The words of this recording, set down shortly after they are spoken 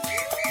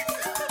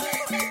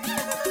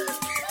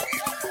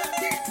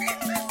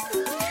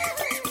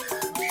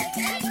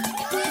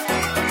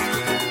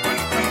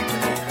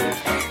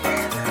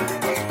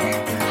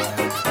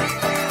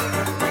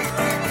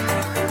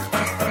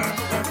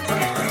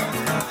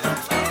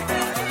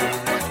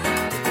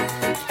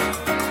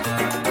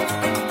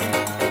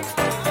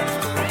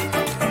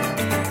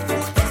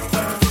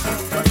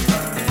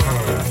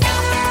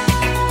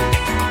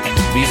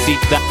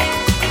cosita.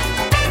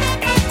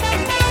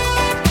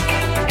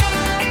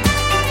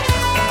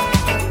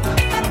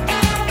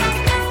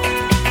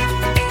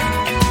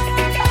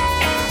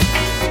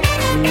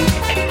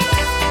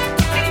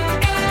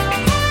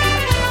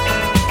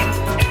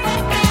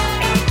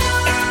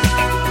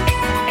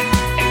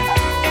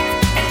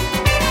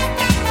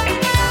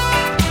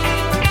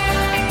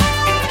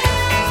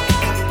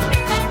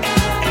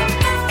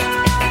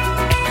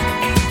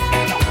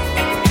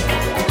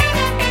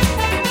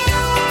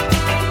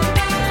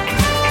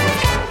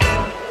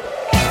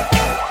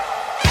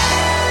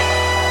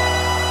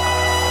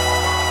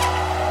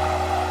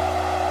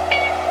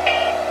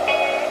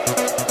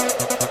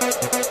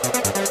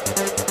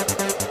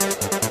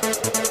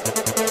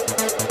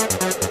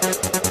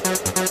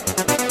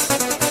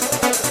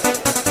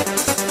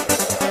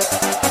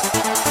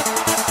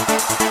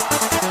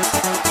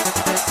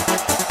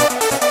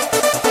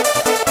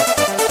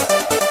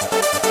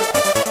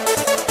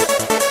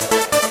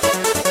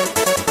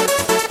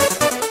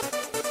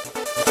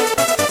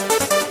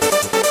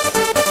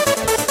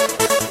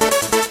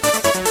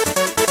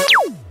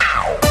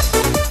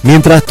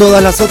 Mientras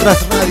todas las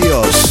otras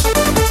radios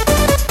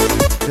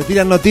te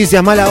tiran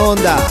noticias mala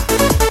onda,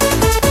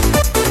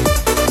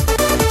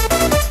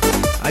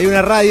 hay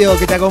una radio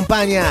que te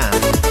acompaña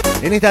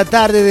en esta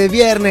tarde de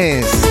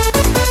viernes.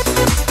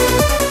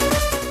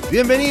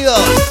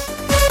 Bienvenidos,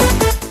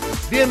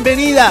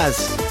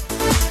 bienvenidas.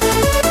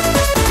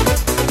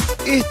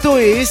 Esto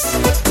es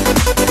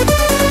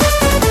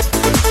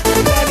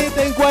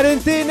Planeta en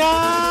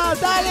Cuarentena.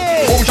 ¡Dale!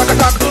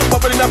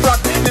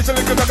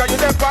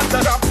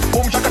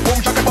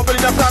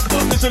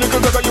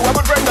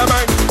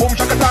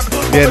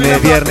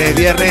 Viernes, viernes,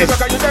 viernes.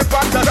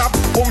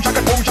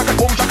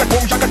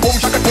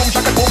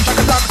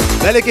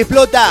 Dale que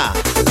explota.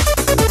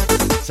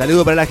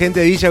 Saludo para la gente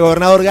de Villa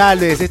Gobernador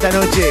Galvez esta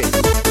noche.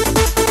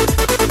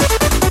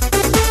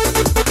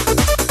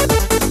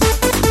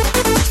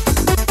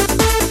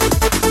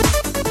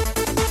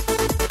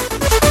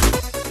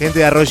 Gente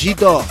de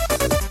Arroyito.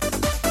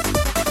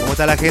 ¿Cómo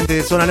está la gente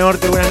de Zona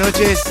Norte? Buenas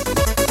noches.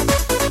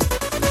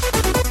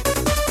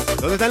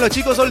 ¿Dónde están los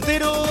chicos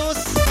solteros?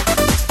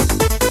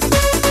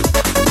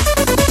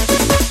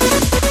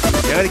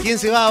 Y a ver quién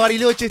se va a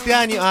Bariloche este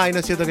año. Ay, no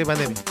es cierto que hay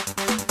pandemia.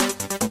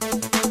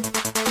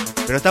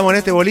 Pero estamos en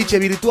este boliche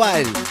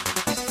virtual.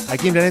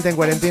 Aquí en Planeta en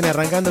Cuarentena,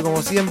 arrancando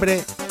como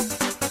siempre.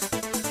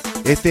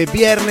 Este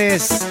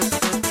viernes.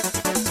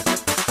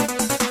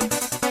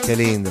 Qué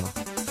lindo.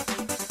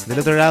 Del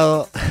otro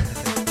lado.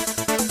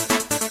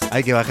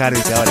 Hay que bajar,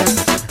 dice ahora.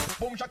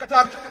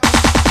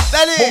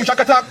 ¡Dale!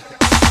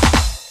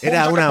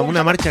 Era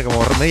una marcha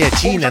como media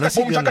china, no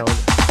sé qué onda.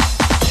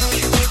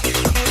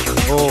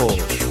 Oh.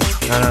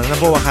 No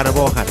puedo bajar, no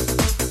puedo bajar.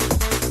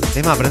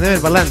 Es más, prendeme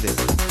el parlante.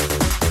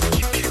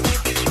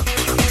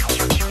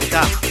 Ahí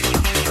está.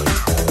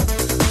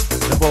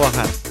 No puedo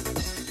bajar.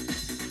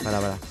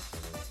 Pará.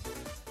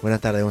 Buenas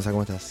tardes, Gonzalo,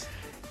 ¿cómo estás?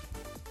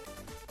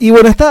 Y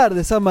buenas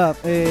tardes, Samba.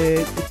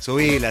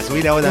 Subila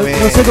vos también.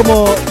 No sé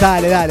cómo...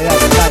 Dale.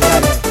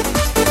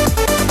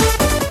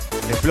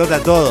 Explota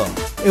todo.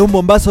 Es un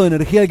bombazo de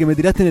energía el que me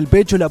tiraste en el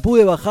pecho. La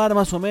pude bajar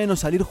más o menos,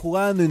 salir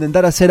jugando,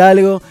 intentar hacer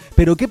algo.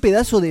 Pero qué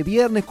pedazo de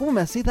viernes. ¿Cómo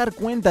me hacés dar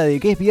cuenta de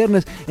que es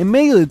viernes? En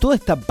medio de toda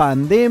esta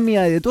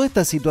pandemia y de toda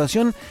esta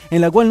situación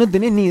en la cual no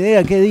tenés ni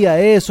idea qué día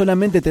es.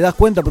 Solamente te das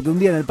cuenta porque un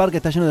día en el parque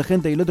está lleno de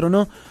gente y el otro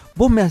no.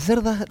 Vos me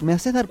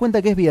hacés dar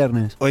cuenta que es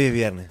viernes. Hoy es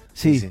viernes.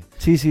 Sí.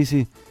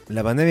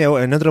 La pandemia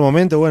en otro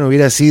momento,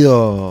 hubiera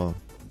sido,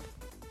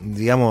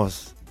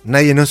 digamos,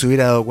 nadie no se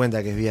hubiera dado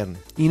cuenta que es viernes.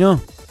 Y no.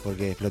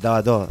 Porque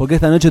explotaba todo. Porque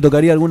esta noche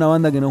tocaría alguna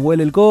banda que nos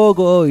huele el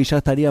coco y ya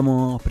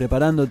estaríamos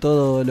preparando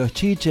todos los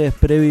chiches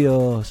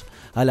previos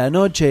a la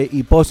noche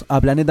y post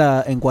a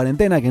Planeta en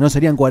Cuarentena, que no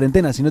sería en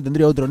cuarentena, sino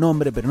tendría otro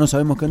nombre, pero no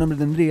sabemos qué nombre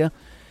tendría.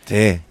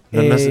 Sí,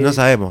 no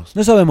sabemos.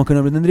 No sabemos qué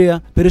nombre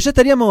tendría, pero ya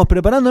estaríamos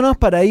preparándonos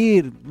para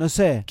ir, no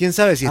sé. ¿Quién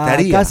sabe si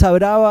estaría? A Casa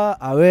Brava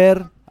a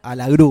ver a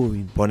la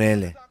Groovin.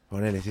 Ponele,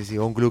 sí,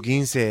 o un Club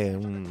 15,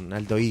 un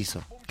Alto ISO.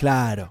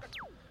 Claro.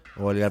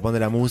 O el Galpón de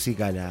la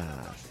Música, la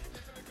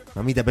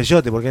Mamita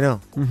Peyote, ¿por qué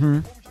no?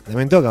 Uh-huh.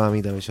 También toca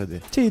Mamita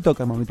Peyote. Sí,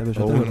 toca Mamita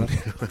Peyote.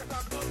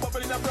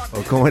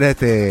 O cómo era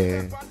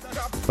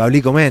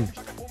Pablico Men.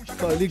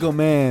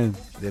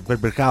 De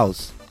Purple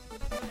House.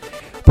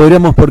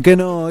 Podríamos, ¿por qué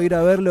no ir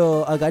a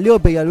verlo a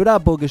Caliope y al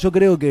Brapo? Que yo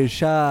creo que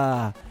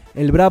ya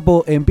el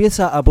Brapo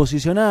empieza a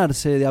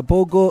posicionarse de a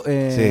poco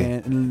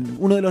en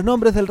uno de los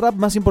nombres del rap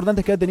más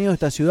importantes que ha tenido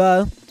esta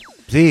ciudad.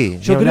 Sí.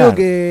 Yo creo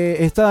que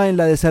está en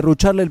la de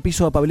serrucharle el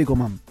piso a Pablico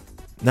Man.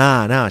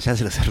 No, ya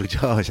se lo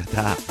serruchó, ya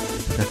está.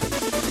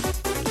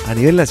 A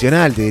nivel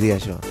nacional, te diría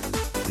yo,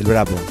 el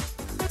Brapo.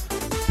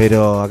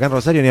 Pero acá en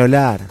Rosario ni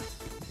hablar.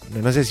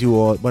 No sé si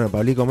hubo... Bueno,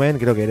 Pablico Men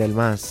creo que era el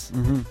más...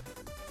 Uh-huh.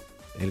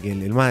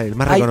 El más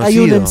reconocido. Hay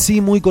un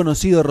MC muy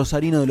conocido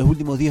rosarino de los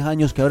últimos 10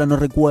 años que ahora no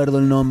recuerdo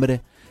el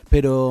nombre,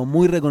 pero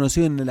muy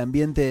reconocido en el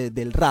ambiente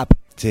del rap.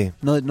 Sí.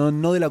 No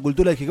de la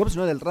cultura del hip hop,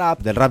 sino del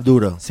rap. Del rap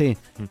duro. Sí.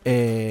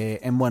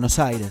 En Buenos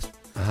Aires.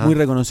 Ajá. Muy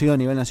reconocido a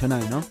nivel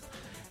nacional, ¿no?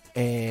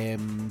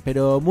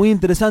 Pero muy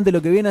interesante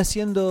lo que viene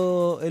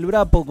haciendo el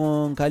Brapo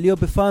con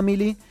Calliope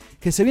Family,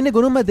 que se viene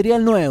con un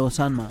material nuevo,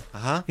 Sanma.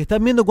 Ajá.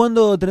 Están viendo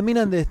cuando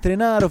terminan de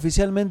estrenar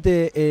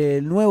oficialmente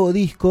el nuevo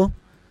disco,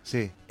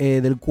 Sí.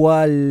 del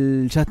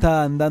cual ya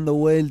están dando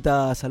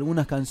vueltas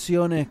algunas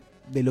canciones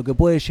de lo que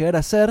puede llegar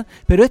a ser,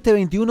 pero este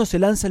 21 se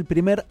lanza el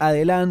primer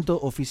adelanto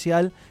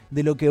oficial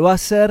de lo que va a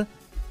ser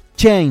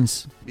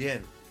Chains,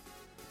 Bien.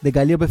 de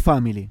Calliope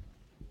Family.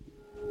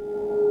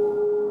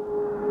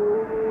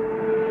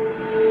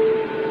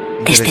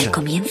 Desde el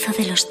comienzo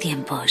de los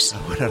tiempos,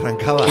 Bueno,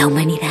 arrancaba. la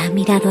humanidad ha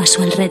mirado a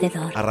su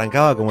alrededor.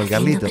 Arrancaba como el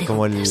haciendo Carlitos,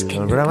 como el preguntas que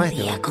no programa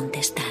podía este.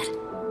 contestar.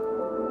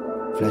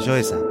 Flayó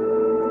esa.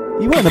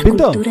 Y bueno, Cada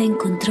pintó. cultura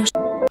encontró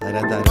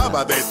Adelanta.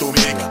 Baba de tu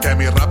mic, que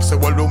mi rap se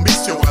vuelve un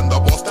vicio cuando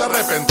vos te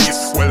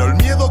arrepentís. Huelo el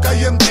miedo que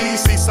hay en ti,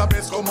 si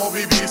sabes cómo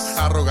vivís.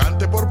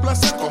 Arrogante por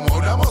placer como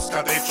una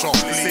mosca de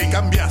Choplin. Si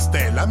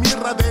cambiaste la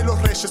mirra de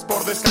los reyes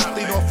por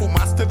descarte y no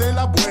fumaste de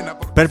la buena.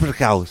 Perfect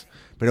House.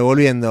 Pero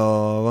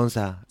volviendo,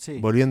 Gonza, Sí.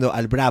 volviendo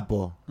al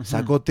Brapo.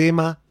 Sacó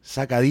tema,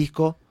 saca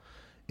disco.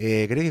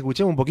 ¿Querés que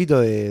escuchemos un poquito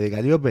de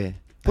Calliope?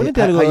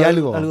 Ponete ¿Hay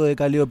algo de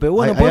Calliope.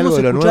 Bueno, ¿Hay podemos algo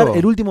de lo escuchar nuevo?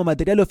 el último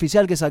material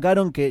oficial que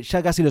sacaron, que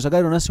ya casi lo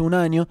sacaron hace un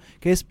año,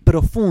 que es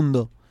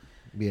Profundo.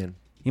 Bien.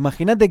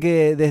 Imagínate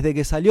que desde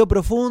que salió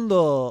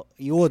Profundo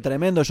y hubo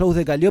tremendos shows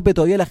de Calliope,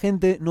 todavía la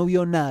gente no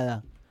vio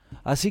nada.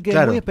 Así que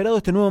Claro. muy esperado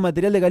este nuevo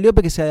material de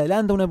Calliope, que se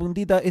adelanta una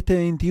puntita este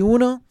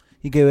 21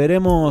 y que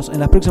veremos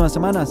en las próximas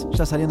semanas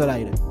ya saliendo al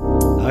aire.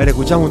 A ver,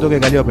 escuchamos un toque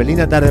de Calliope.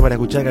 Linda tarde para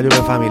escuchar Calliope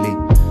Family.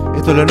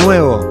 Esto es lo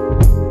nuevo.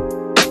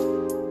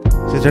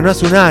 Se estrenó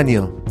hace un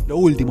año. Lo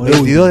último,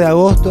 22 de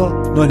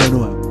agosto. no es lo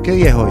nuevo. ¿Qué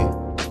día es hoy?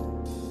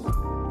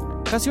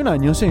 Casi un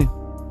año, sí.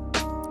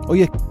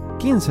 Hoy es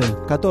 15,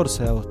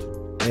 14 de agosto.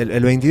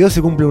 El 22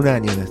 se cumple un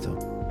año en esto.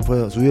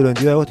 Fue subido el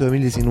 22 de agosto de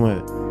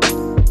 2019.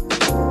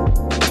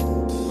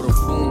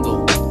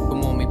 Profundo,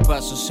 como mis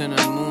pasos en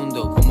el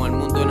mundo, como el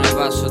mundo en el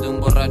vaso de un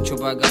borracho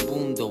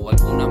vagabundo. O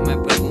algunas me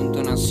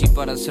pregunto, nací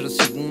para ser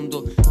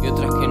segundo, y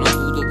otras que no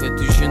dudo que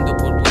estoy yendo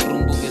por buen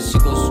rumbo, que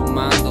sigo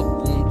sumando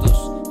puntos,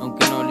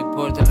 aunque no le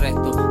importa el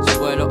resto, si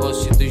vuelo o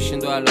si estoy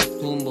yendo a los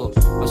tumbos.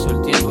 Paso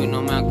el tiempo y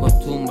no me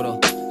acostumbro,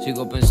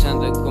 sigo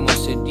pensando en cómo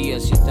sería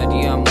si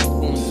estaríamos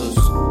juntos.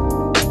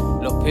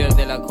 Los peores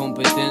de la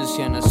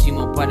competencia,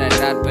 nacimos para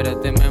errar, pero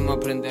tememos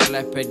aprender la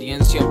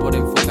experiencia por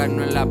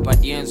enfocarnos en la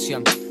apariencia.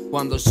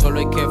 Cuando solo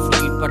hay que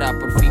fluir para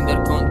por fin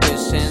dar con tu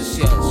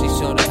esencia. Si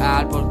soy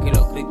real porque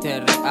lo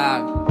creíste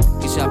real.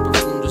 Quizás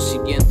profundo,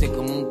 siguiente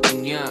como un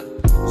puñal.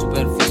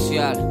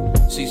 Superficial,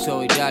 si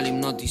soy viral,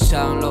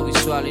 hipnotizado en lo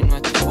visual y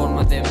nuestra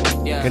forma de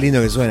mirar. Qué lindo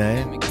que suena,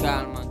 ¿eh? Me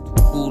calma,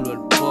 tu culo, el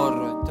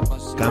porro, esta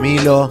pasión.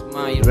 Camilo,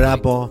 el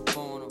Brapo,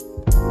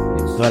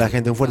 toda la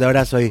gente, un fuerte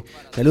abrazo ahí.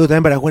 Saludos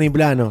también para Juan y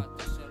Plano,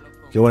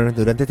 que bueno,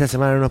 durante esta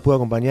semana no nos pudo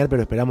acompañar,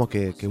 pero esperamos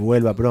que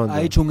vuelva pronto.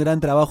 Ha hecho un gran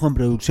trabajo en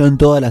producción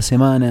toda la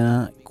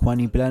semana, Juan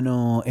y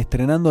Plano,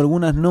 estrenando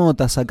algunas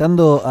notas,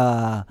 sacando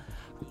a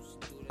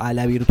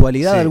la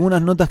virtualidad Sí.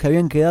 algunas notas que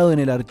habían quedado en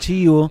el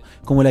archivo,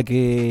 como la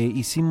que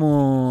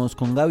hicimos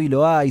con Gaby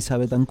Loaiza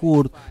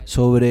Betancourt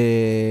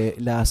sobre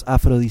las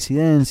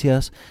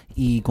afrodisidencias,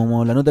 y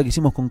como la nota que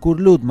hicimos con Kurt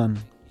Lutman,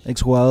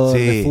 exjugador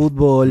Sí. de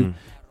fútbol, Mm.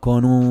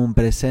 con un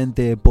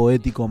presente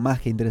poético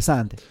más que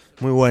interesante.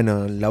 Muy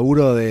bueno, el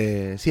laburo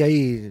de... Sí,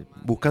 ahí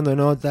buscando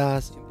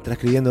notas,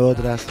 transcribiendo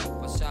otras.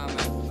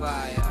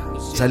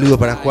 Saludos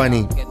para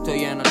Juani.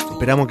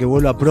 Esperamos que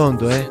vuelva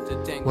pronto, ¿eh?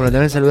 Bueno,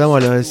 también saludamos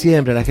a los de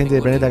siempre, a la gente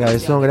de Planeta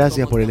Cabezón,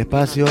 gracias por el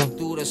espacio.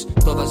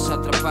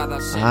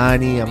 A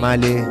Ani, a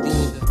Male,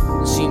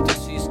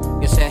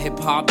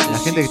 la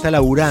gente que está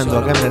laburando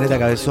acá en Planeta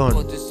Cabezón.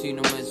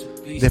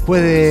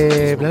 Después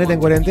de Planeta en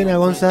Cuarentena,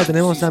 Gonza,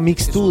 tenemos a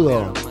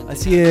Mixtudo.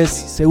 Así es,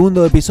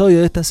 segundo episodio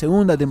de esta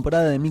segunda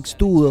temporada de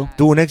Mixtudo.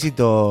 Tuvo un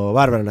éxito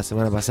bárbaro la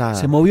semana pasada.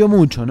 Se movió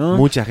mucho, ¿no?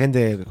 Mucha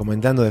gente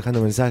comentando,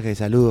 dejando mensajes,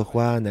 saludos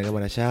Juan, de acá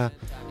para allá.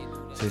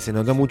 Se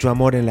notó mucho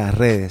amor en las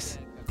redes.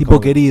 Tipo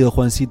Como- querido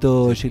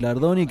Juancito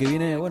Gilardoni, que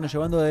viene, bueno,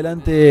 llevando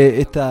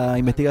adelante esta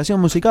investigación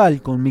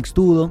musical con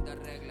Mixtudo,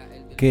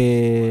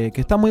 que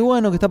está muy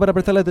bueno, que está para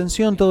prestarle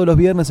atención todos los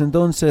viernes,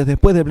 entonces,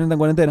 después de Planeta en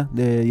Cuarentena,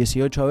 de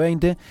 18 a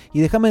 20.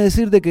 Y déjame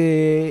decirte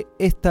que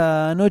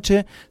esta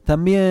noche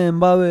también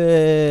va a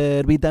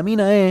haber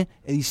Vitamina E,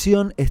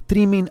 edición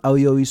streaming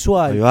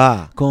audiovisual. Ahí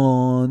va.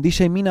 Con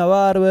DJ Mina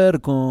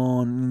Barber,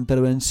 con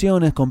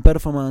intervenciones, con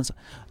performance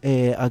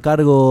a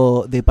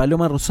cargo de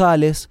Paloma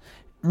Rosales.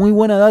 Muy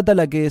buena data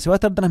la que se va a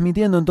estar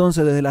transmitiendo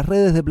entonces desde las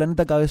redes de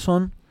Planeta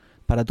Cabezón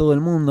para todo el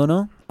mundo,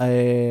 ¿no?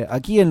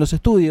 Aquí en los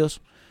estudios.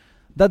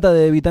 Data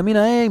de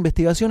Vitamina E,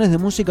 investigaciones de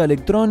música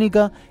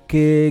electrónica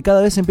que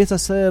cada vez empieza a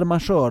ser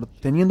mayor,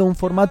 teniendo un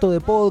formato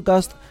de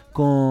podcast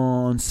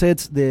con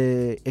sets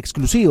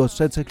exclusivos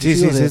Sí,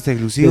 de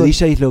exclusivos.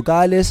 DJs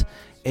locales,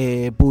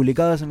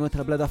 publicadas en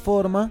nuestra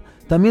plataforma.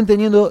 También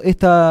teniendo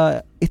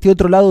este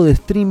otro lado de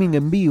streaming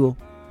en vivo,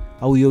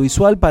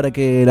 audiovisual, para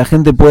que la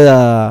gente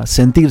pueda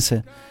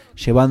sentirse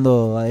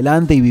llevando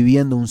adelante y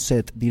viviendo un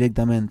set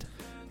directamente.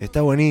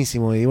 Está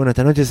buenísimo. Y bueno,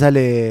 esta noche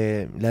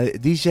sale la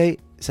DJ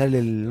sale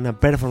una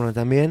performance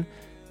también.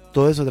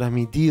 Todo eso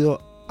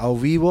transmitido a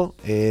vivo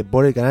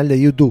por el canal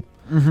de YouTube.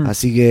 Ujú.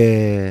 Así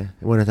que,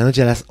 bueno, esta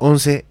noche a las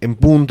 11 en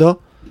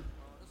punto.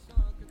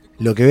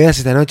 Lo que veas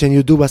esta noche en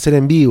YouTube va a ser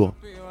en vivo.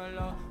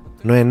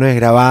 No es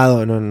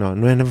grabado,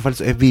 no es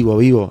falso, es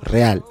vivo,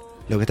 real.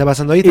 Lo que está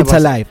pasando ahí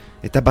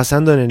está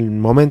pasando en el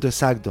momento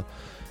exacto.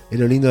 Es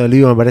lo lindo del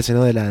vivo, me parece,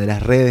 ¿no? De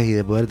las redes y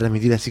de poder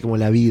transmitir así como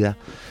la vida.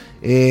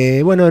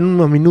 Bueno, en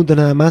unos minutos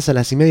nada más, a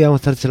las 1:30 vamos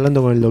a estar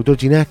charlando con el doctor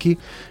Chinasky.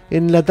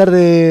 En la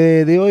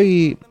tarde de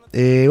hoy,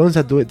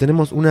 Gonza,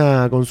 tenemos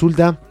una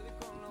consulta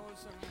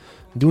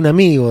de un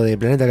amigo de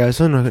Planeta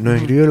Cabezón. Nos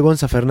escribió el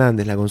Gonza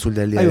Fernández la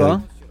consulta del día de hoy.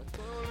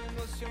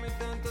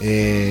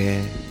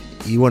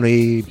 Y bueno,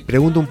 y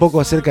pregunto un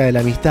poco acerca de la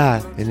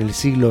amistad en el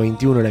siglo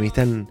XXI, la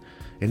amistad en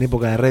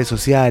época de redes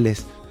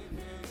sociales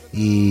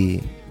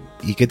y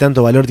qué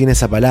tanto valor tiene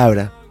esa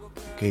palabra,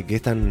 que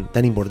es tan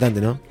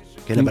importante, ¿no?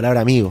 Que es la palabra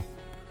amigo.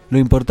 Lo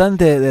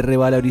importante de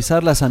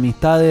revalorizar las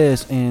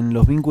amistades en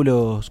los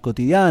vínculos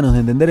cotidianos, de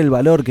entender el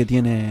valor que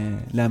tiene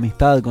la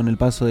amistad con el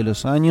paso de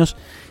los años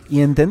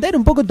y entender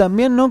un poco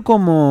también, ¿no?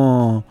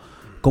 Como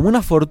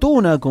una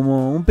fortuna,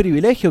 como un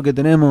privilegio que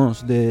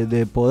tenemos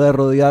de poder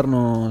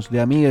rodearnos de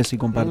amigues y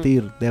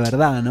compartir de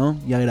verdad, ¿no?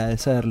 Y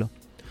agradecerlo.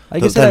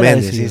 Hay que ser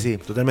agradecido. Sí,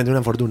 totalmente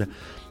una fortuna.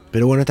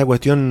 Pero bueno, esta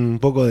cuestión un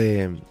poco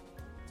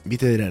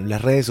viste, de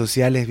las redes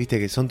sociales, viste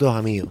que son todos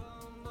amigos.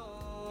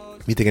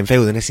 Viste que en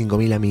Facebook tenés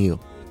 5.000 amigos.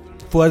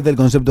 Fuerte el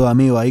concepto de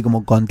amigo ahí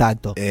como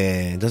contacto.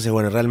 Entonces,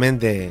 bueno,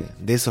 realmente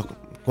de esos,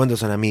 ¿cuántos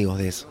son amigos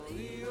de eso?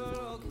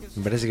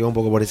 Me parece que va un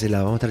poco por ese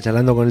lado. Vamos a estar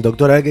charlando con el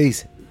doctor a ver qué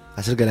dice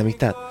acerca de la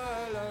amistad.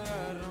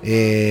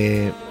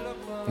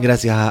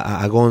 Gracias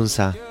a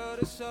Gonza.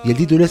 Y el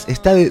título es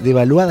 ¿está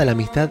devaluada la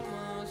amistad?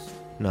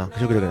 No,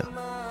 yo creo que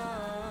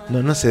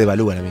no se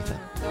devalúa la amistad.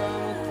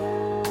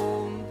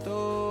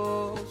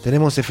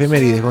 Tenemos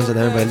efemérides, Gonza,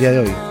 también para el día de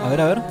hoy. A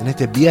ver. En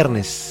este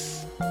viernes.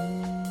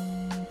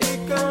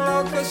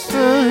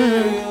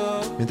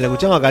 Mientras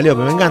escuchamos a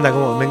Calliope, me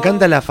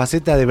encanta la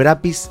faceta de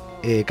Brapis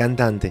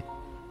cantante.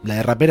 La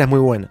de rapera es muy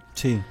buena.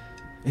 Sí,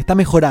 está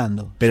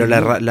mejorando. Pero sí,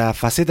 la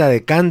faceta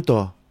de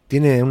canto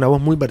tiene una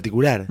voz muy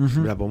particular.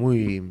 Uh-huh. Brapo,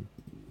 muy...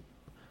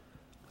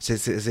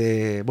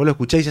 vos lo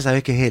escuchás y ya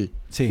sabés que es él.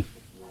 Sí.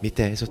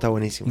 ¿Viste? Eso está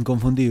buenísimo.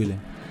 Inconfundible.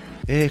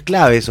 Es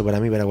clave eso para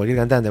mí, para cualquier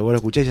cantante. Vos lo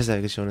escuchás y ya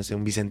sabés que yo, no sé,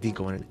 un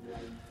Vicentico. Bueno.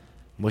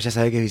 Vos ya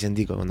sabés que es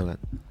Vicentico cuando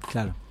canta.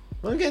 Claro.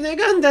 ¿Por qué te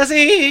canta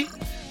así?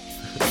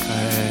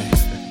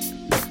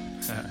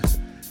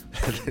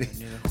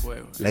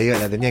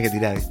 La tenía que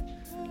tirar.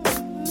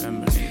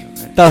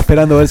 Estaba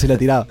esperando a ver si la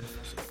tiraba.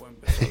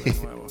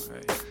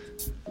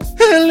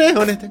 El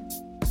león este.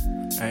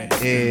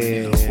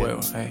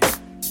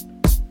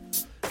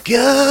 Que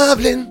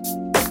hablen.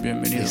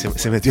 Bienvenido.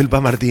 Se metió el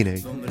Paz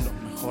Martínez.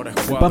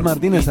 El Paz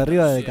Martínez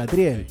arriba de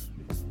Catriel.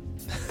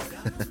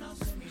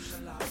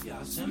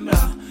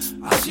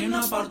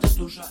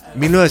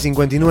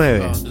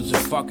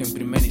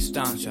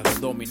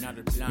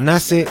 ...1959...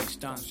 nace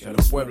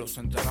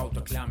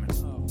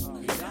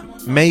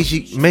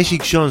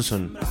Magic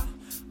Johnson.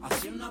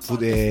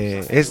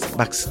 Es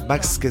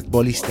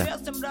basquetbolista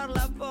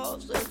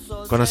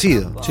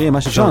conocido. Sí,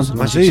 Magic Johnson.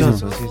 Magic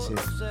Johnson, sí.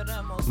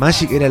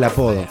 Magic era el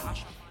apodo.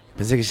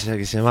 Pensé que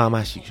se llamaba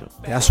Magic.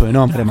 Pedazo de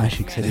nombre,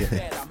 Magic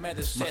sería.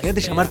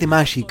 Imagínate llamarte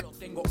Magic.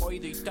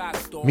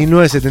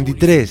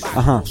 1973.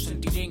 Ajá.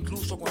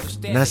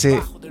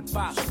 Nace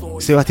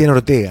Sebastián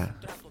Ortega.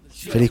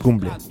 Feliz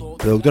cumple.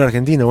 Productor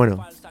argentino,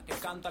 bueno.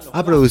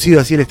 Ha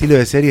producido así el estilo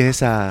de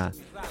series el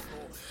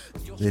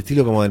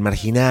estilo como del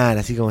Marginal,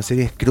 así como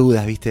series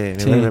crudas, ¿viste?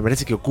 Sí. Me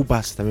parece que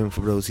Ocupas también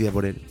fue producida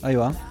por él. Ahí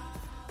va.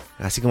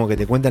 Así como que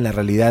te cuentan la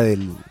realidad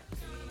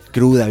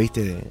cruda,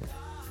 ¿viste?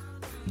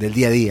 Del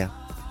día a día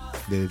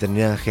de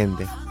determinada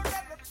gente.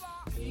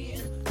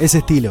 Ese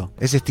estilo.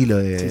 Ese estilo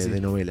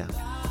de novela.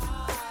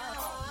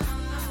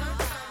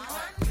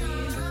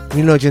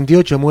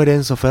 1988 muere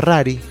Enzo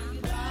Ferrari,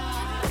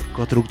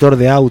 constructor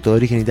de auto de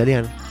origen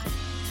italiano.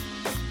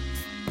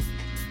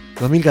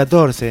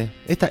 2014.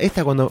 Esta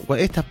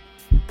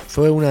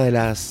fue una de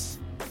las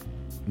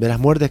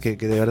muertes que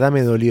de verdad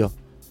me dolió.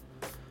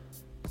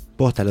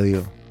 Posta lo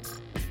digo.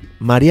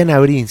 Mariana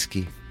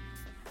Brinsky,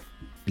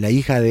 la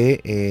hija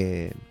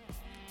de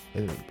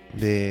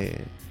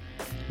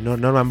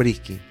Norman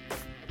Brinsky.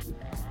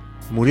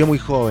 Murió muy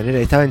joven,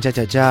 estaba en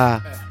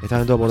Cha-Cha-Cha,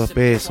 estaba en Todo por 2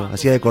 pesos,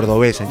 hacía de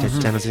cordobesa en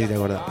Cha-Cha-Cha, no sé si te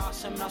acordás.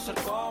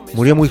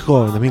 Murió muy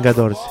joven,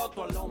 2014.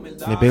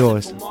 Me pegó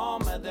eso.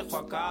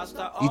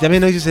 Y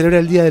también hoy se celebra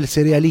el Día del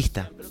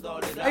Cerealista.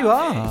 Ahí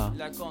va.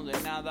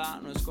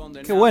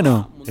 Qué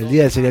bueno. El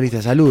Día del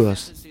Cerealista,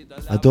 saludos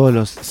a todos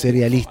los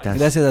cerealistas.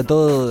 Gracias a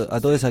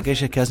todos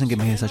aquellos que hacen que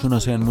mis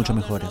desayunos sean mucho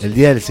mejores. El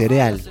Día del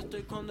Cereal.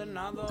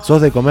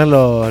 ¿Sos de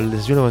comerlo el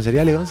desayuno con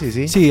cereales, Gonzi?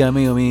 Sí. Sí,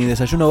 amigo, mi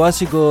desayuno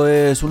básico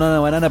es una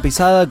banana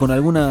pisada con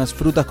algunas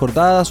frutas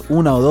cortadas,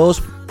 1 o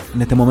 2.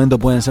 En este momento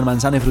pueden ser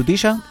manzana y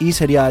frutilla. Y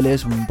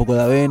cereales, un poco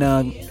de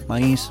avena,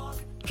 maíz.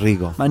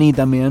 Rico. Maní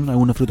también,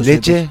 algunos frutos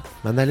 ¿Leche? secos.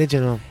 ¿Mandás leche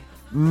o no?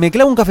 Me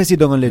clavo un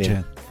cafecito con leche.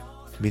 Bien.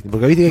 ¿Viste?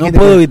 Porque viste que hay No gente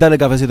puedo evitar el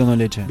cafecito con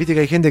leche. Viste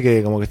que hay gente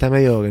que como que está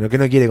medio que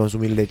no quiere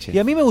consumir leche. Y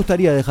a mí me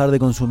gustaría dejar de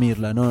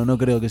consumirla, no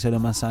creo que sea lo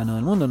más sano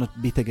del mundo.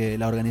 Viste que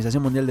la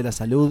Organización Mundial de la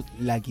Salud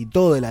la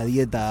quitó de la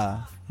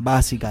dieta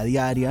básica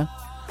diaria.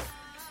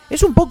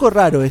 Es un poco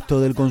raro esto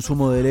del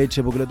consumo de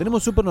leche, porque lo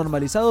tenemos súper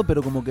normalizado,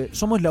 pero como que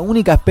somos la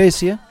única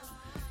especie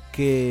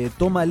que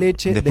toma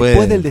leche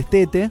después del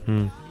destete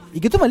y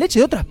que toma leche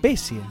de otra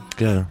especie.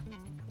 Claro.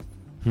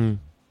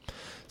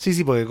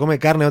 Sí, porque come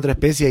carne de otra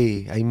especie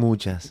y hay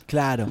muchas.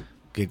 Claro.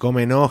 Que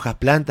comen hojas,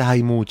 plantas,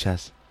 hay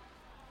muchas.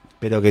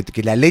 Pero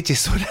que la leche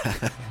sola,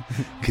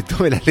 que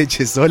tome la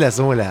leche sola,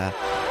 somos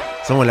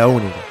la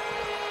única.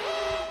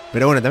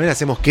 Pero bueno, también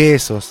hacemos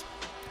quesos.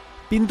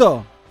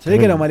 Pintó. Se ve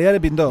que la humanidad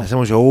le pintó.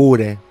 Hacemos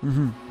yogures.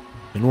 En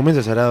un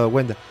momento se habrá dado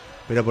cuenta.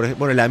 Pero por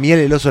ejemplo, la miel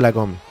el oso la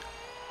come.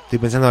 Estoy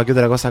pensando a qué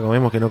otra cosa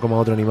comemos que no coma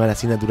otro animal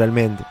así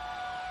naturalmente.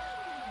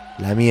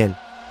 La miel.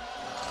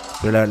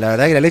 Pero la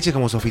verdad que la leche es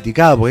como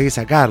sofisticada porque hay que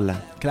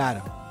sacarla.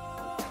 Claro.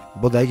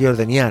 Vos te hay que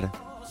ordeñar.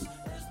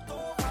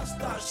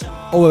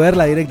 O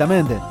beberla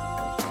directamente.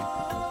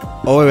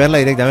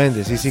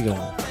 Sí,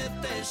 como.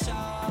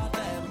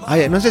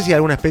 No sé si hay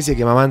alguna especie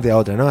que mamante a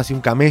otra, ¿no? Así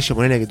un camello,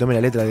 ponerle que tome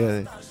la letra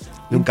de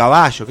un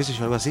caballo, qué sé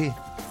yo, algo así.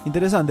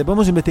 Interesante,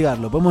 podemos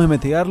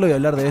investigarlo y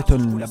hablar de esto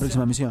en la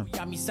próxima misión.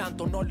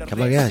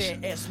 Capaz que haya.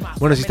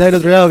 Bueno, si estás del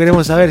otro lado,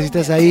 queremos saber si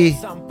estás ahí.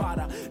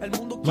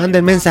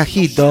 Manden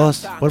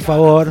mensajitos, por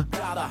favor.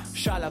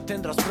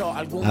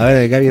 A ver,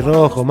 el Gaby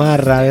Rojo,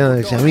 Marra,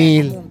 el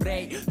Yamil.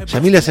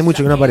 Yamil hace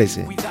mucho que no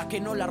aparece.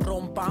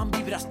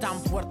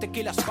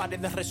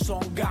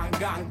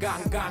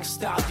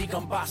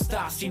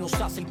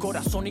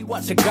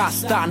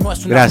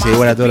 Gracias,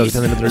 igual a todos los que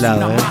están del otro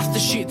lado.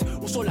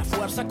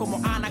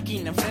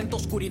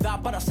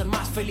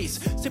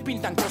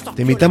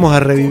 Te invitamos a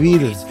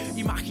revivir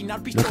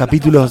los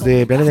capítulos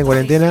de Planeta en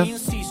Cuarentena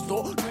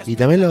y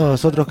también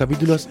los otros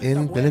capítulos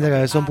en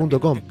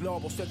planetacabezón.com.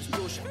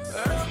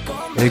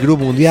 El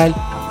grupo mundial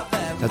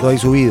está todo ahí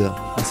subido.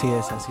 Así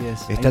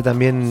es. Está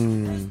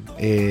también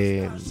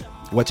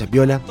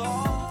Guachapiola,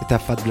 está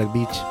Fat Black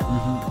Beach.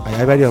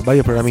 Hay varios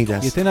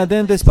programitas. Y estén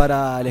atentos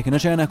para los que no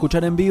llegan a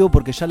escuchar en vivo,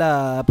 porque ya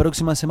la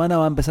próxima semana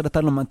va a empezar a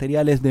estar los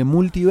materiales de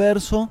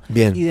Multiverso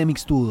y de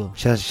Mixtudo.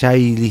 Ya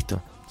ahí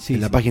listo. Sí,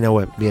 en la página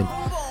web. Bien.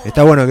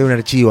 Está bueno que hay un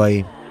archivo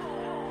ahí.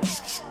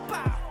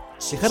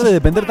 Dejar de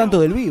depender tanto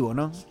del vivo,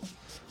 ¿no?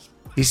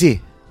 Y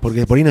sí,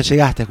 porque por ahí no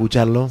llegaste a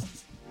escucharlo.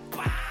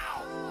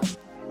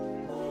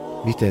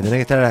 Viste,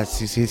 tenés que estar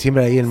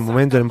siempre ahí en el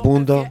momento, en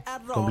punto.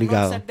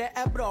 Complicado.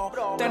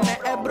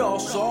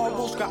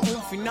 Busca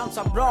un final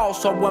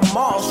sabroso, buen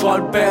mozo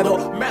al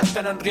pedo, mente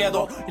en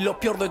enredo. Y lo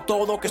peor de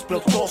todo que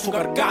explotó su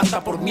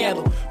garganta por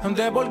miedo.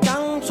 De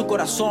volcán su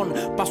corazón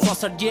pasó a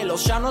ser hielo.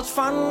 Ya no es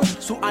fan,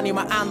 su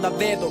ánima anda a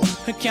dedo.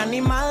 ¿Qué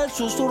animal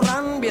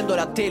susurran? Viendo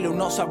la tele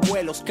unos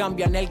abuelos.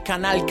 Cambian el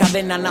canal,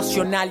 cadena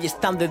nacional y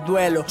están de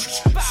duelo.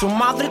 Su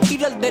madre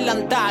tira el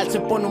delantal, se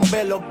pone un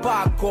velo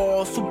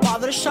opaco. Su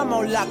padre llama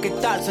hola, ¿qué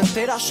tal? Se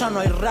entera, ya no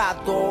hay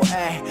rato.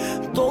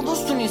 Todo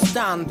es un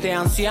instante,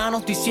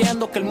 ancianos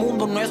diciendo que el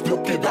mundo no es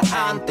lo que era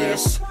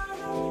antes.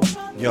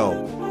 Yo,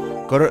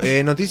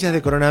 noticias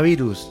de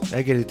coronavirus,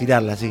 hay que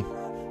tirarla así,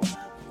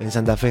 en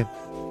Santa Fe.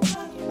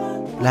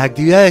 Las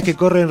actividades que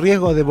corren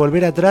riesgo de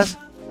volver atrás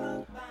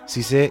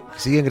si se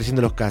siguen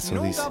creciendo los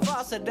casos, dice. Nunca va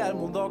a ser el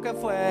mundo que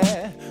fue,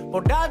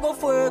 por algo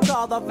fue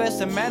cada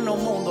vez en menos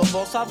mundo,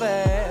 vos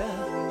sabés.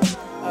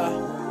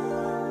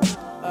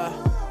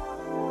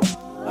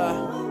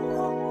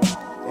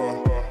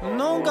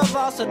 Nunca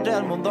va a ser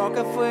el mundo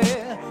que fue,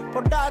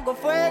 por algo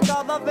fue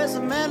cada vez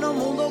en menos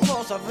mundo,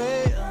 vos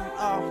sabés.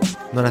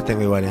 No las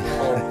tengo iguales.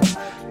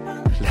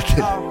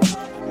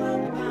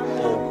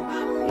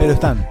 Pero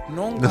están.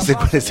 No sé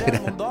cuáles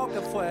serán.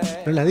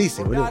 No las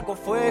dice, boludo.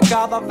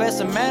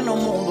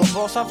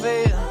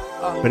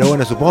 Pero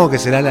bueno, supongo que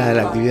será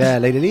la actividad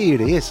al aire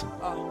libre y eso.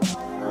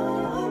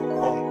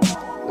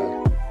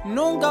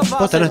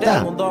 Posta no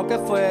está.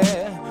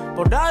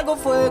 Por algo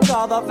fue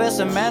cada vez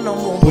en menos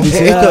mundo.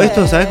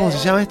 Esto, ¿sabés cómo se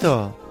llama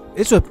esto?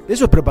 Eso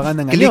es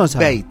propaganda engañosa.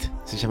 Clickbait.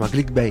 Se llama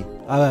clickbait.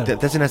 A ver.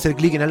 Te hacen hacer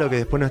clic en algo que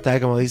después no está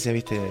como dice,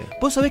 ¿viste?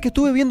 Vos sabés que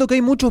estuve viendo que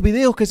hay muchos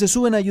videos que se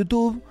suben a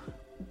YouTube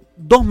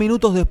 2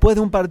 minutos después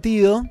de un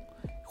partido.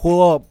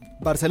 Jugó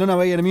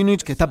Barcelona-Bayern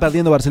Múnich, que está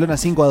perdiendo Barcelona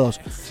 5-2.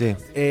 Sí.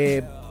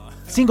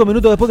 5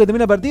 minutos después que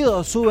termina el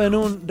partido, suben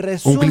un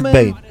resumen.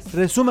 clickbait.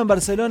 Resumen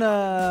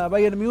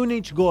Barcelona-Bayern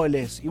Múnich,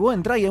 goles. Y vos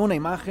entrás y hay una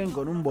imagen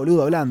con un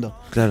boludo hablando.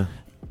 Claro.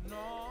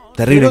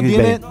 Terrible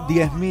clickbait.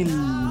 Tiene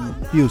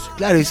 10.000 views.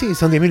 Claro, y sí,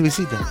 son 10.000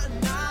 visitas.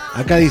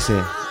 Acá dice: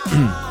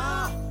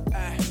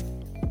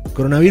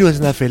 coronavirus en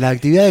Santa Fe, las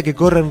actividades que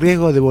corren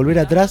riesgo de volver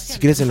atrás si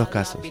crecen los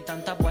casos.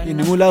 Y en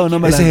ningún lado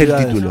nombra las Ese es el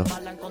actividades.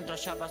 título.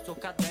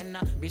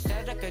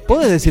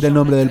 ¿Podés decir el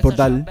nombre del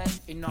portal?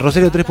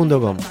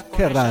 Rosario3.com.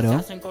 Qué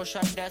raro.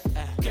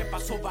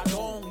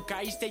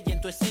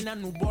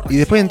 Y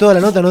después en toda la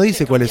nota no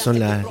dice cuáles son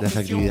las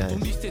actividades.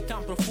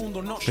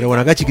 Pero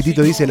bueno, acá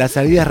chiquitito dice las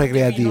salidas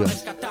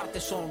recreativas.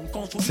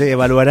 Se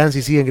evaluarán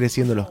si siguen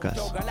creciendo los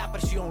casos.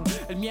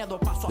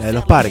 La de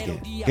los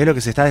parques, que es lo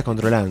que se está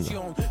descontrolando.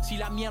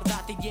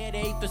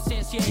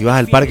 Si vas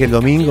al parque el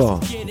domingo,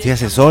 si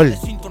hace sol,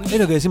 Es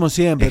lo que decimos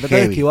siempre, Es tratar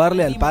de heavy.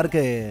 esquivarle al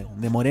parque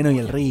de Moreno y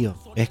el Río.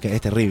 es que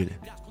es terrible.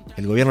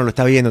 El gobierno lo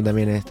está viendo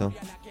también esto.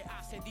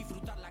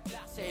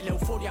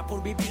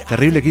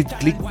 Terrible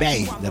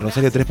clickbait de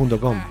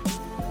rosario3.com.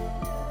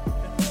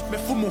 Me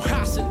fumo un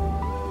Hassel.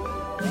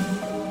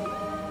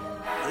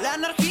 La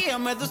energía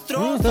me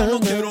destroza, no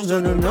quiero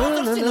ser un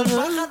roto, sino el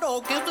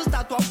pájaro que esto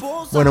está tu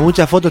aposa. Bueno,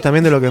 muchas fotos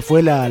también de lo que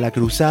fue la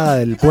cruzada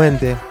del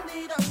puente.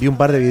 Vi un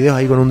par de videos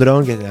ahí con un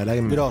dron que la verdad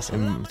que Grosso.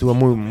 estuvo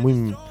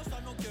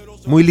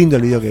muy lindo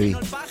el video que vi.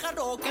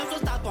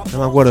 No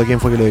me acuerdo quién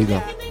fue que lo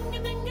editó.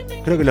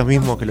 Creo que los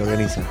mismos que lo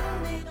organizan,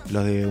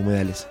 los de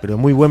Humedales. Pero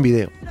muy buen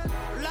video.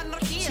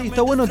 Sí,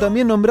 está bueno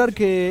también nombrar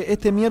que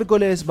este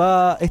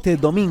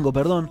domingo,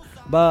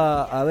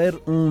 va a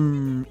haber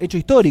un hecho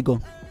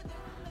histórico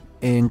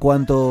en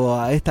cuanto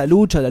a esta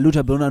lucha, la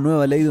lucha por una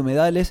nueva ley de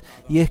humedales,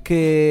 y es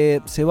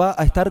que se va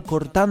a estar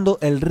cortando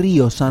el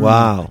río San.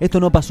 Wow. Esto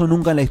no pasó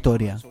nunca en la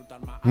historia.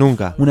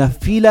 Nunca. Una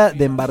fila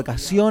de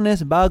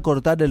embarcaciones va a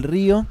cortar el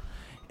río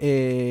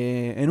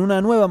en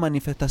una nueva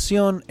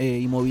manifestación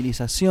y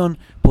movilización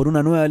por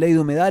una nueva ley de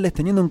humedales,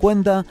 teniendo en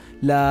cuenta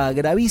la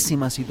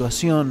gravísima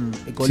situación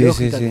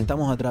ecológica Sí. que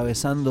estamos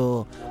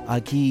atravesando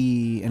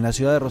aquí en la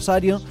ciudad de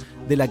Rosario,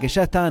 de la que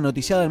ya está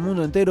noticiada el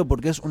mundo entero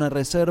porque es una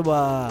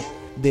reserva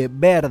de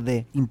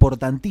verde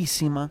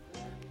importantísima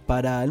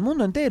para el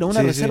mundo entero,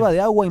 una reserva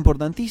de agua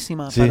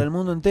importantísima para el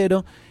mundo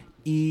entero.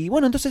 Y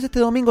bueno, entonces este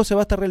domingo se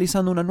va a estar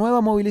realizando una nueva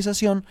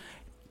movilización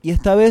y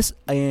esta vez,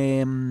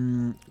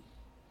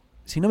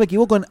 si no me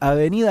equivoco, en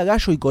Avenida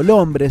Gallo y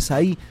Colombres,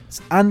 ahí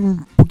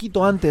un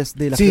poquito antes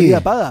de la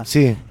Florida Paga.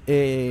 Sí.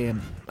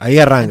 Ahí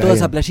arranca. En toda bien.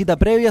 esa playita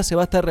previa se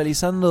va a estar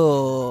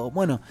realizando,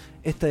 bueno,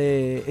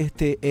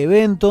 este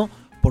evento,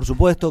 por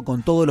supuesto,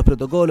 con todos los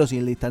protocolos y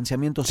el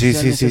distanciamiento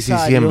social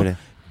necesario, siempre.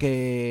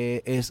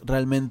 que es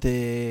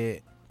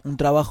realmente un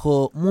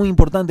trabajo muy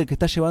importante que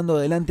está llevando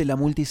adelante la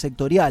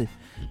multisectorial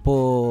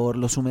por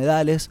los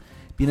humedales.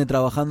 Viene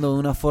trabajando de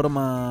una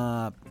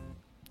forma,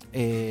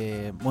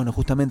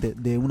 justamente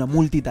de una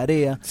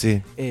multitarea,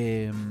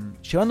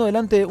 llevando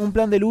adelante un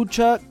plan de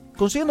lucha,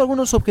 consiguiendo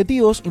algunos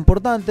objetivos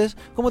importantes,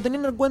 como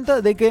teniendo en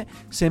cuenta de que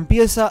se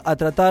empieza a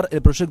tratar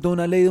el proyecto de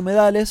una ley de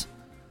humedales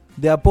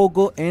de a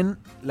poco en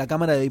la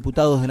Cámara de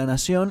Diputados de la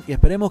Nación, y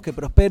esperemos que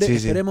prospere,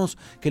 esperemos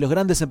que los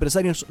grandes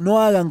empresarios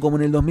no hagan como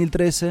en el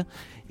 2013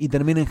 y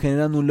terminen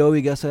generando un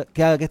lobby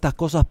que haga que estas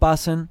cosas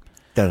pasen,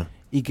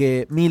 y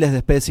que miles de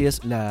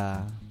especies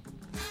la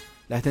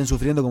estén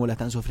sufriendo como la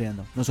están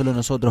sufriendo, no solo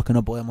nosotros que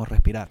no podemos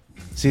respirar.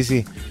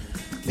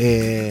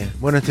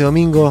 Bueno, este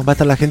domingo va a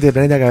estar la gente de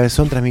Planeta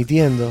Cabezón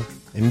transmitiendo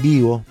en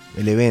vivo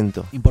el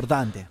evento.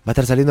 Importante. Va a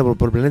estar saliendo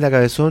por Planeta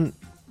Cabezón.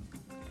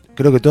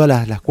 Creo que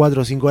todas las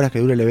 4 o 5 horas que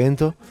dure el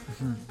evento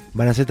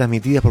van a ser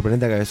transmitidas por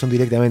Planeta Cabezón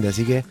directamente.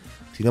 Así que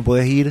si no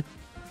podés ir,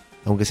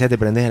 aunque sea te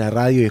prendés a la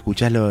radio y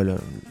escuchás lo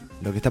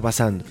que está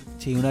pasando.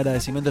 Sí, un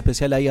agradecimiento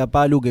especial ahí a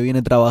Palu, que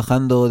viene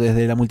trabajando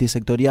desde la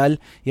multisectorial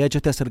y ha hecho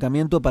este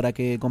acercamiento para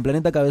que con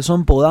Planeta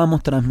Cabezón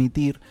podamos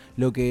transmitir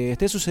lo que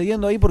esté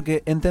sucediendo ahí,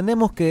 porque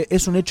entendemos que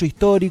es un hecho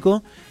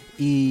histórico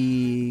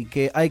y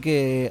que hay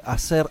que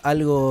hacer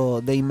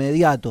algo de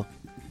inmediato.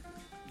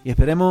 Y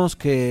esperemos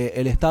que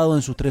el Estado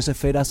en sus 3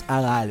 esferas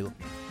haga algo.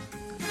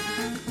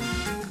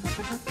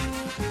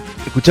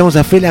 Escuchamos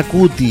a Fela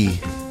Kuti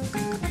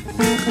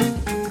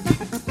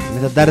en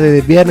esta tarde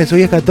de viernes.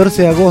 Hoy es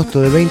 14 de agosto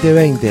de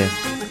 2020,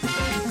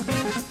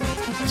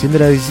 siendo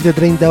las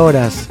 17:30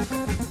 horas.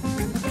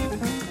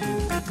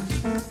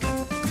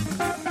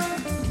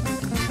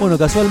 Bueno,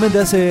 casualmente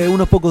hace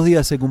unos pocos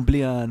días se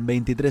cumplían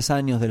 23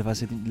 años del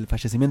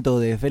fallecimiento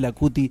de Fela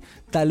Kuti,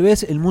 tal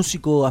vez el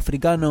músico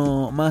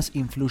africano más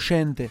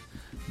influyente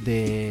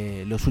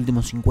de los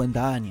últimos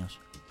 50 años.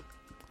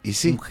 Y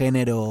sí. Un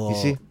género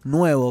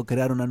nuevo,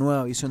 crear una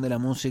nueva visión de la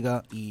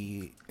música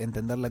y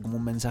entenderla como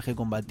un mensaje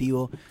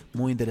combativo.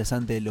 Muy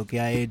interesante lo que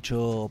ha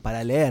hecho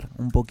para leer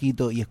un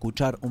poquito y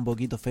escuchar un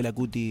poquito Fela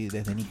Kuti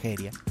desde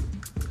Nigeria.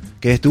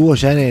 Que estuvo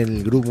ya en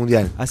el Grupo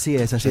Mundial. Así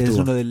es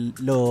uno de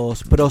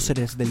los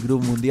próceres del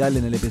Grupo Mundial.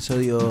 En el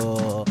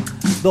episodio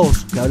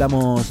 2 que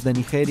hablamos de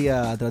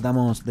Nigeria,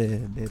 tratamos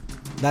de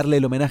darle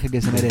el homenaje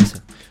que se merece.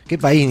 ¿Qué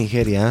país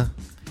Nigeria?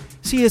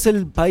 Sí, es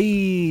el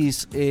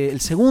país,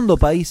 el segundo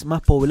país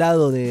más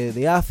poblado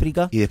de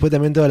África. Y después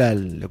también toda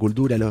la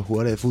cultura, los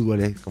jugadores de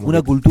fútbol, es como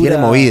una cultura,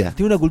 tiene movida.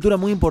 Tiene una cultura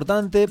muy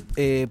importante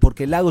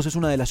porque Lagos es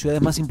una de las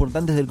ciudades más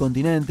importantes del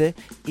continente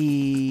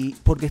y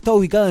porque está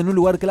ubicada en un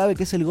lugar clave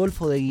que es el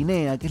Golfo de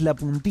Guinea, que es la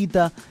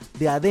puntita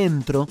de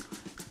adentro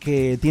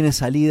que tiene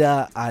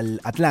salida al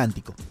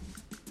Atlántico.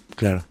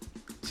 Claro,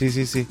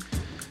 sí.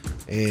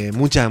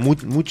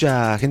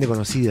 Mucha gente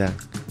conocida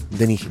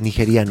de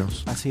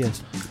nigerianos. Así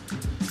es.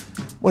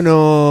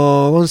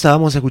 Bueno, Gonza,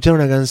 vamos a escuchar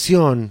una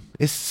canción.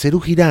 Es Serú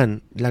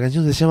Girán. La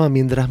canción se llama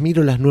Mientras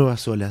miro las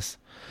nuevas olas.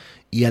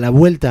 Y a la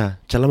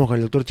vuelta charlamos con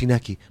el doctor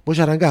Chinasky. Vos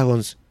ya arrancás,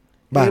 Gonz.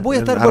 Voy a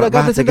estar por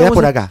acá. Te quedás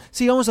por acá.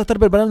 Sí, vamos a estar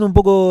preparando un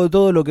poco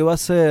todo lo que va a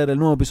ser el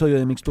nuevo episodio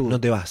de Mixture. No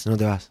te vas.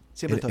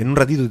 Siempre estoy. En un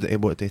ratito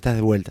te estás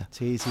de vuelta.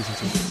 Sí.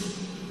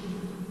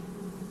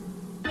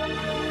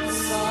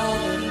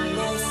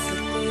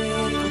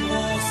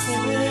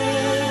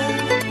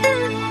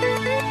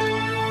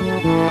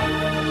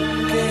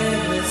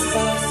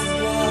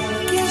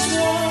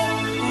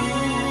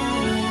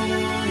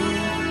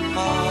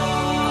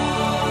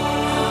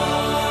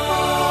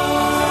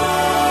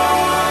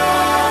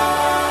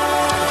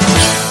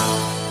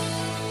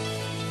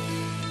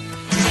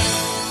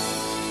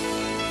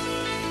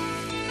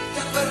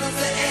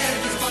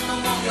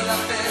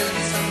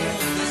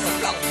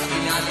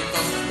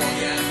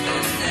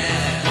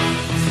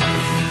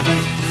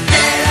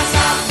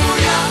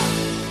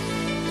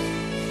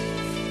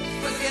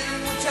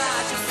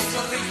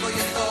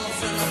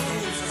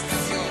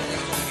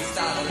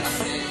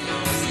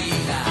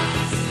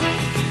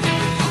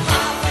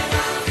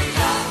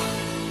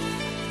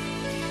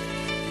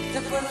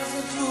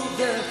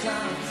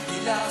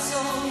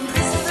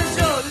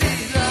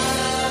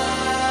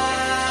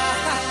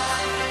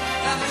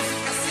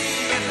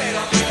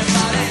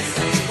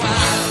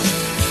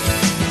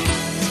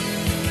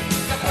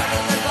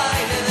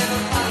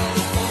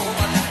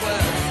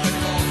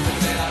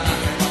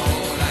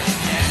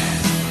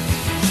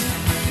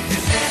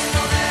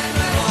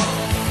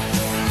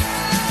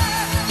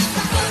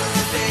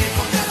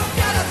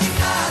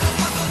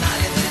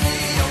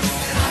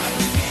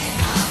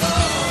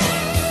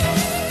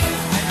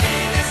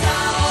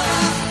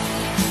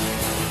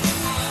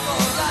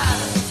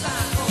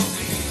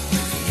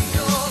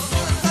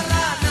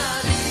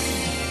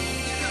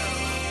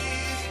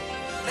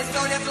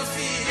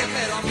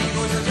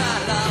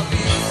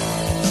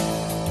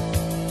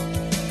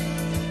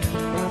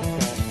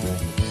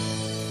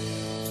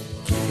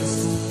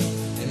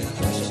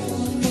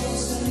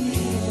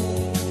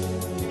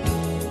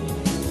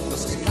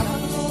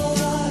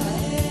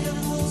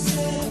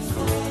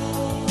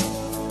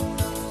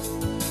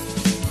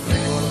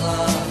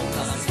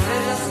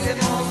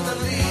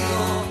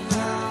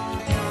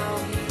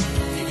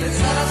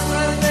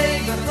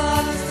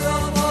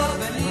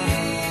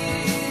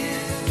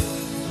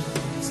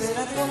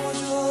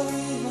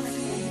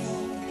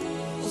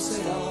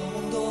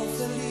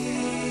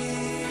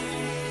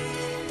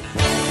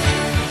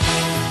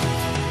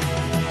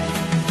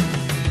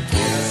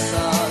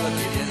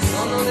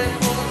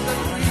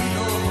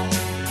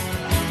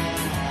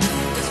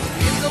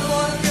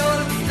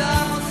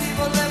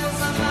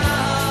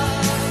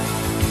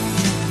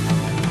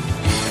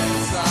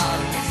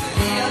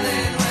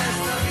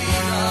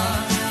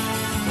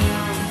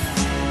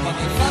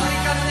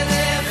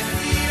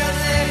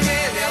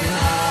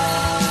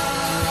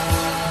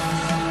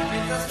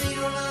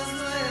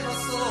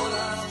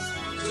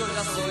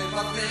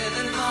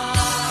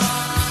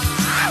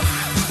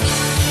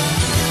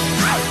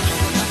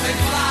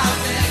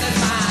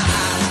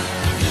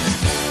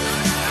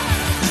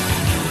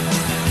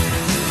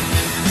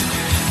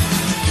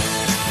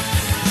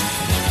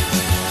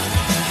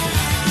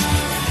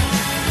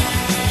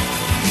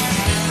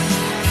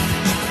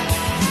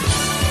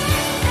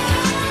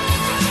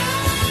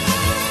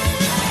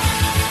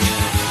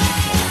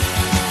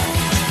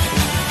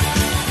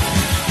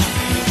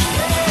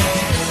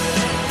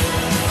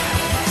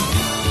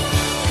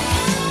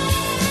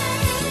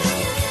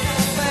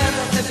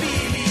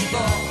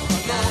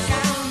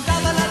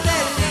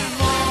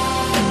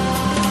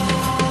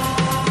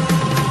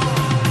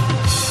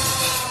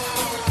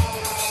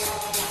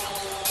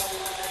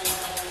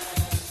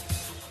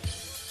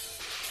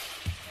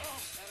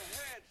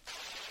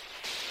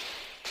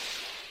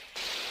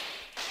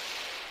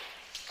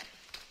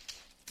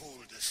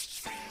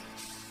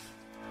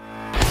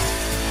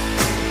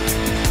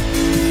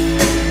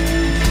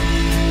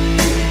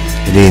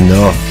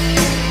 Lindo.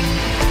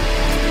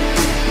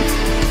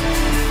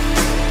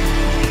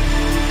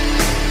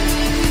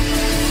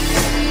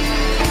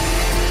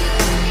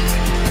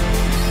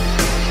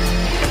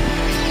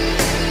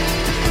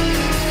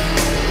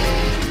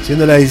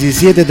 Siendo las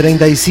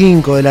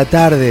 17:35 de la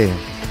tarde.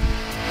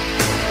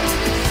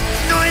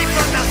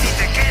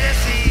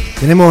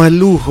 Tenemos el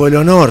lujo, el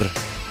honor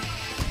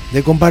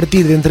de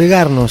compartir, de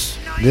entregarnos,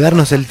 de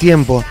darnos el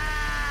tiempo,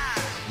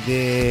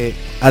 de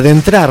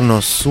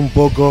adentrarnos un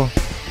poco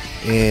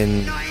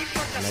en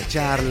la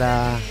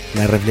charla,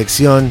 la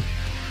reflexión,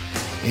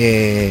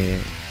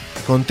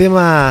 con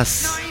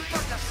temas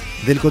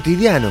del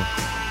cotidiano,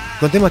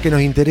 con temas que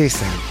nos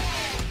interesan,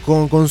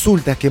 con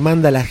consultas que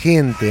manda la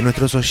gente,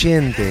 nuestros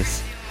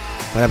oyentes,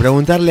 para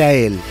preguntarle a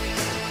él,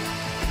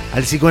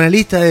 al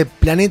psicoanalista de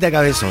Planeta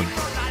Cabezón.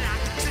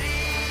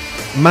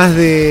 Más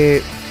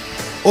de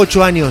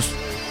 8 años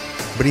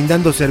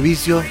brindando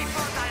servicio,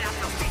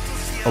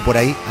 o por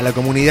ahí, a la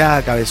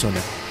comunidad cabezona.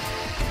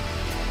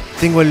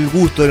 Tengo el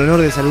gusto, el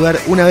honor de saludar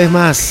una vez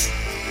más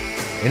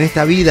en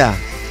esta vida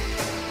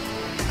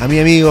a mi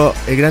amigo,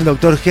 el gran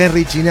doctor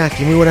Henry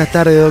Chinasky. Muy buenas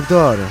tardes,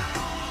 doctor.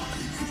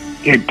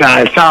 ¿Qué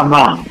tal,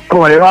 Sama?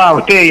 ¿Cómo le va a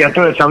usted y a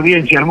toda esa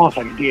audiencia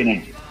hermosa que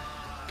tiene?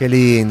 Qué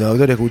lindo,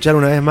 doctor, escuchar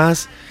una vez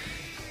más.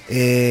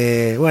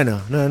 Bueno,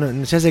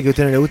 ya sé que a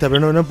usted no le gusta,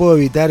 pero no puedo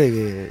evitar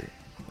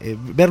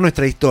ver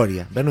nuestra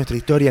historia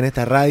en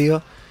esta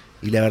radio,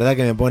 y la verdad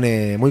que me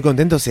pone muy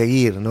contento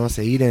seguir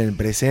en el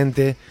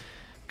presente,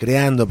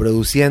 creando,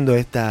 produciendo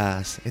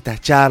estas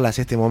charlas,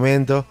 este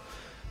momento,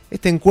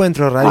 este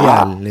encuentro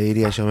radial, le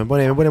diría yo. Me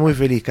pone muy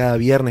feliz cada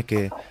viernes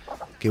que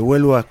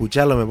vuelvo a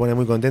escucharlo, me pone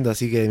muy contento,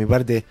 así que de mi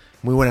parte,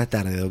 muy buenas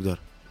tardes, doctor.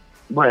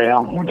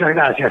 Bueno, muchas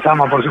gracias,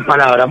 Ama, por sus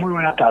palabras. Muy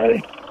buenas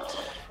tardes.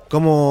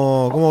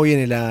 ¿Cómo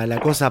viene la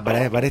cosa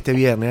para este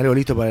viernes? ¿Algo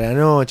listo para la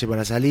noche,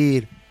 para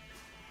salir?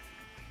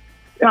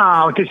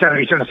 No, usted sabe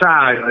que yo no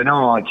salgo de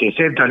noche,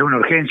 excepto alguna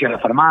urgencia a la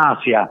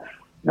farmacia.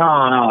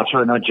 No,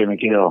 yo de noche me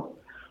quedo,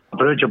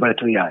 aprovecho para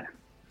estudiar.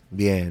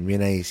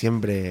 Bien ahí,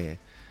 siempre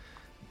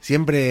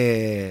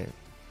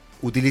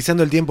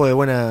utilizando el tiempo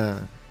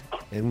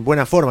en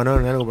buena forma, ¿no?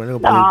 En algo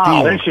productivo.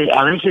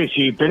 A veces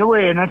sí, pero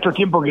bueno, estos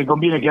tiempos que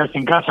conviene quedarse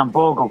en casa un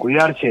poco,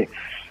 cuidarse,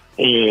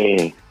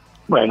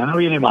 bueno, no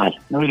viene mal.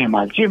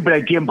 Siempre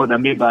hay tiempo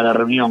también para la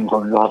reunión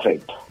con los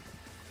afectos.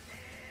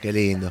 Qué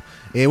lindo.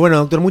 Bueno,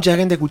 doctor, mucha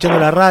gente escuchando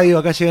la radio,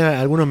 acá llegan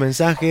algunos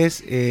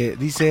mensajes,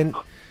 dicen,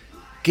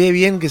 qué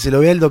bien que se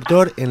lo vea el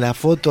doctor en la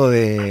foto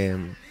que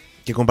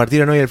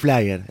compartieron hoy el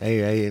flyer.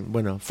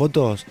 Bueno,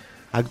 fotos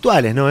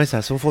actuales, ¿no?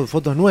 Esas son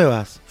fotos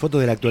nuevas,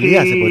 fotos de la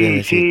actualidad, se podría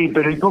decir. Sí,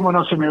 pero ¿y cómo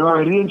no se me va a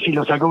ver bien si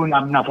lo sacó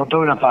una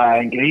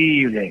fotógrafa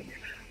increíble?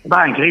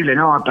 Increíble,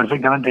 no,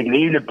 perfectamente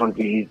increíble,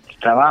 porque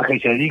trabaja y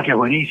se dedica, es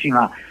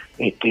buenísima,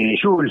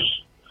 Jules.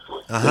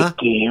 Ajá.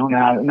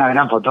 Una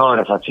gran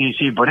fotógrafa,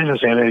 sí, por eso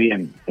se ve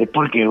bien. Es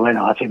porque,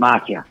 bueno, hace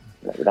magia.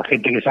 La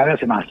gente que sabe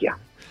hace magia.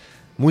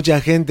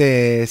 Mucha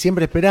gente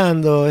siempre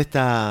esperando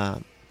esta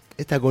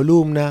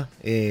columna,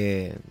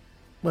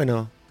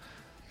 bueno,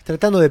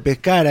 tratando de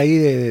pescar ahí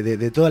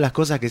de todas las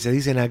cosas que se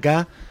dicen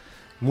acá.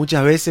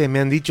 Muchas veces me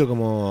han dicho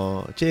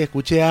como, che,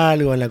 escuché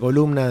algo en la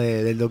columna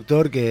del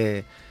doctor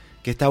que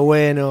está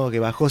bueno, que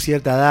bajó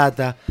cierta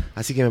data,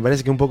 así que me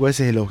parece que un poco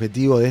ese es el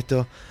objetivo de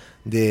esto,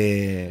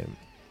 de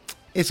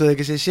eso, de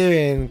que se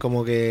lleven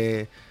como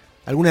que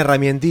alguna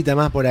herramientita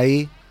más por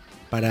ahí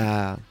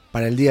para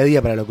el día a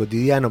día, para lo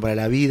cotidiano, para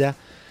la vida.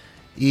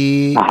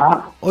 Y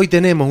hoy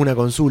tenemos una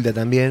consulta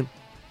también,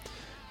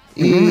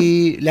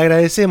 y le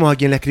agradecemos a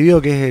quien la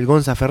escribió, que es el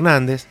Gonza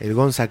Fernández, el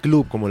Gonza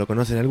Club, como lo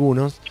conocen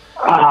algunos.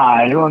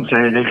 El Gonza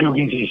del Club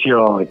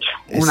 1518.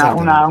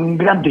 Un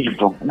gran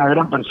tipo, una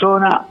gran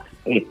persona,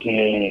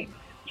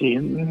 sí,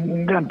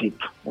 un gran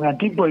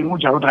tipo y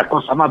muchas otras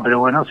cosas más, pero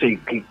bueno, no sé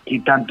qué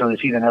tanto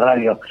decir en la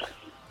radio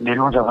del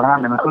Gonza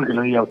Fernández, mejor que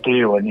lo diga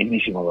usted o el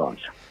mismísimo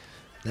Gonza.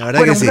 La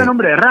verdad que sí. Un gran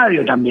hombre de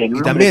radio también.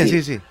 Y también,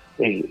 sí.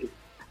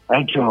 Ha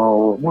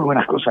hecho muy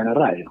buenas cosas en la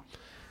radio.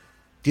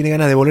 Tiene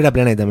ganas de volver a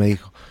Planeta, me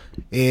dijo.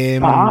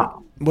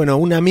 Bueno,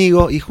 un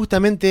amigo, y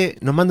justamente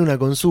nos manda una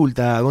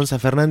consulta a Gonza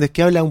Fernández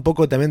que habla un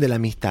poco también de la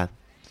amistad.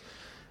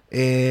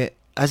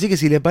 Así que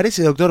si le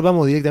parece, doctor,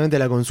 vamos directamente a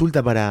la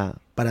consulta para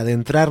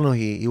adentrarnos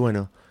y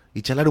bueno,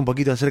 y charlar un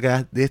poquito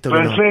acerca de esto.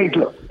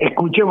 Perfecto,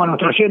 escuchemos a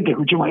nuestro oyente,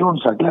 escuchemos a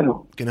Gonza,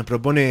 claro. Que nos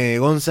propone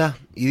Gonza,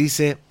 y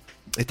dice,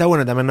 está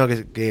bueno también, ¿no?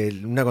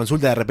 Que una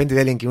consulta de repente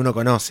de alguien que uno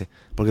conoce,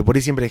 porque por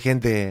ahí siempre hay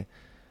gente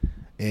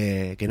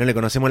que no le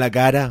conocemos la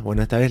cara.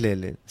 Bueno, esta vez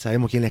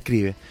sabemos quién la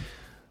escribe.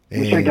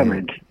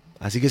 Exactamente.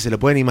 Así que se lo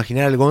pueden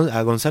imaginar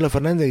a Gonzalo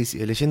Fernández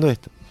leyendo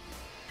esto.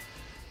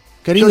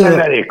 Yo le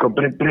agradezco,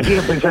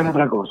 prefiero pensar en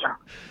otra cosa.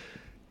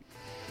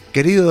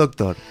 Querido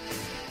doctor,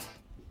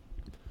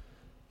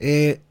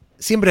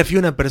 siempre fui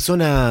una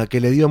persona que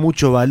le dio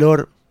mucho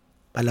valor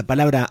a la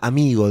palabra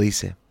amigo,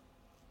 dice.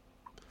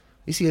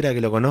 Y si era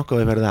que lo conozco,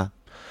 es verdad.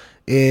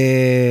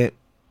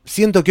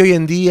 Siento que hoy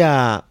en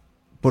día,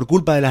 por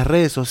culpa de las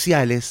redes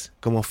sociales,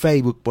 como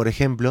Facebook, por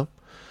ejemplo,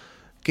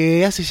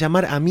 que hace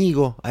llamar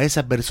amigo a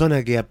esa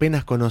persona que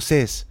apenas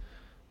conoces,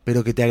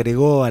 pero que te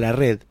agregó a la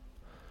red.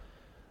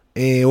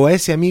 O a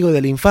ese amigo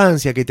de la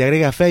infancia que te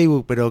agrega a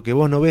Facebook, pero que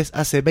vos no ves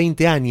hace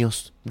 20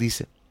 años,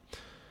 dice.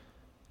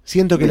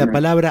 Siento que la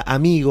palabra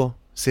amigo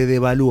se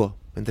devaluó,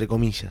 entre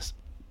comillas.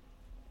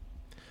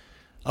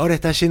 Ahora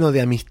está lleno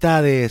de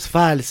amistades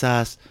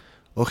falsas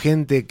o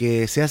gente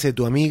que se hace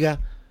tu amiga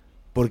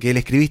porque le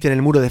escribiste en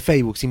el muro de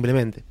Facebook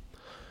simplemente.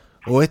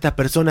 O estas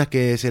personas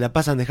que se la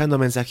pasan dejando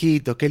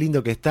mensajitos, qué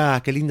lindo que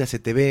estás, qué linda se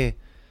te ve,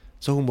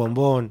 sos un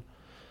bombón.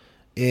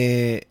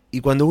 Y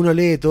cuando uno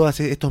lee todos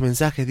estos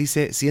mensajes,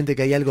 siente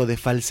que hay algo de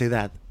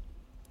falsedad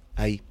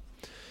ahí.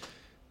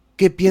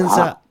 ¿Qué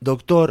piensa,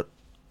 doctor,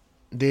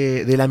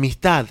 de la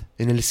amistad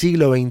en el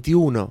siglo XXI?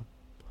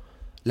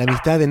 La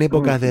amistad en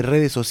épocas de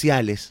redes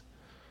sociales.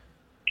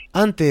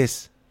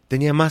 ¿Antes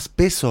tenía más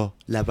peso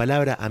la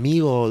palabra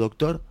amigo,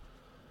 doctor?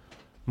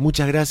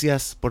 Muchas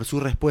gracias por su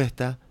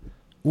respuesta.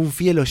 Un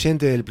fiel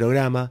oyente del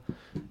programa,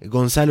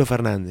 Gonzalo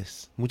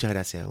Fernández. Muchas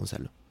gracias,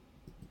 Gonzalo.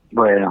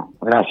 Bueno,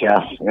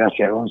 gracias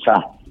Gonza.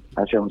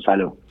 Gracias,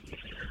 Gonzalo.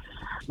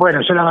 Bueno,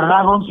 yo la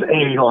verdad,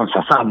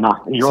 Gonza,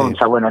 Sama y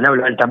Gonza, sí. Bueno, le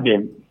hablo a él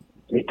también.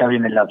 Está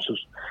bien el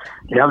lapsus.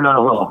 Le hablo a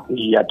los dos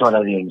y a toda la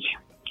audiencia.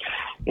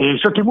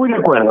 Yo estoy muy de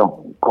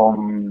acuerdo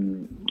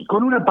con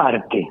con una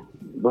parte,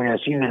 voy a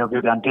decir, de lo que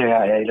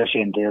plantea el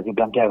oyente, de lo que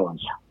plantea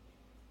Gonza.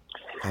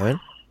 A ver.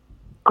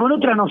 Con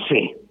otra no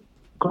sé,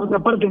 con otra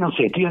parte no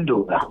sé, estoy en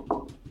duda.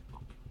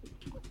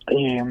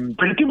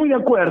 Pero estoy muy de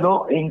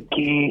acuerdo en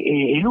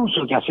que el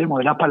uso que hacemos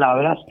de las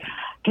palabras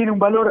tiene un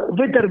valor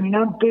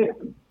determinante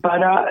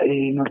para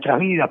nuestras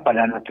vidas,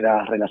 para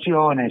nuestras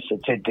relaciones,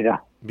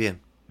 etcétera. Bien.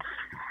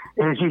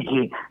 Es decir,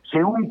 que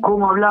según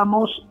cómo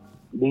hablamos,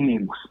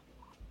 vivimos.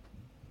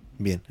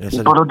 Bien. Y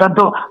por lo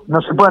tanto,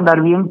 no se puede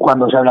andar bien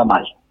cuando se habla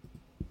mal.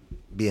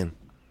 Bien.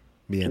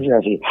 Bien. Es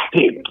así.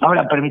 Sí,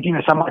 ahora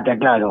permitime, Sama, te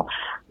aclaro.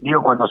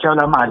 Digo, cuando se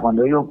habla mal,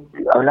 cuando digo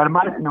hablar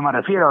mal, no me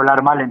refiero a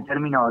hablar mal en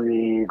términos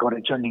de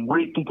corrección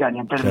lingüística, ni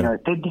en términos de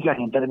estética,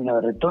 ni en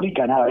términos de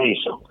retórica, nada de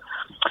eso.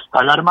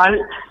 Hablar mal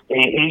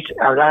es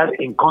hablar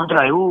en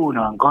contra de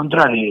uno, en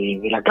contra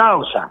de la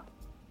causa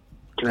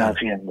que uno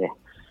defiende.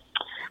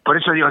 Por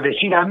eso digo,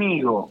 decir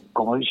amigo,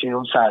 como dice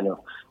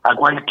Gonzalo, a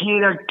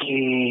cualquiera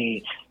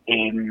que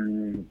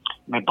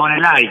me pone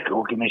like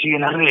o que me sigue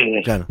en las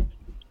redes, Claro.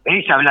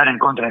 es hablar en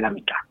contra de la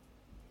amistad.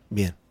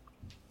 Bien.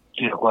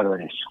 Estoy de acuerdo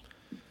en eso.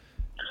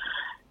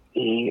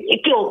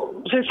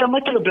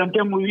 Esto lo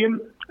plantean muy bien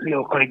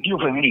los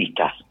colectivos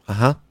feministas.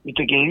 Ajá.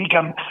 Viste que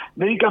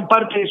dedican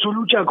parte de su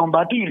lucha a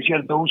combatir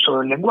cierto uso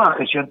del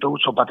lenguaje, cierto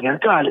uso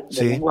patriarcal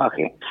del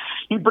lenguaje,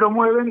 y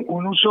promueven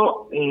un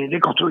uso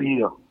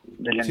deconstruido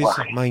del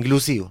lenguaje. Sí, más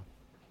inclusivo.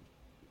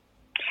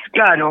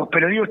 Claro,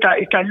 pero digo,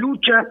 esta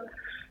lucha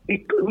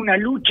es una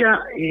lucha,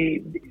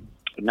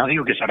 no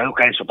digo que se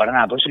reduzca a eso para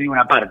nada, por eso digo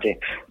una parte,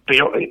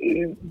 pero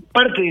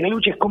parte de la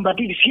lucha es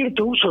combatir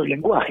cierto uso del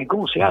lenguaje,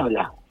 cómo se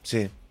habla.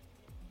 Sí.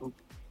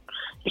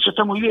 Eso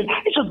está muy bien.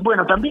 Eso,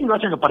 bueno, también lo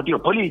hacen los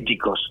partidos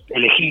políticos,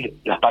 elegir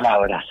las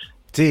palabras.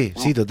 Sí,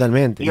 ¿no? sí,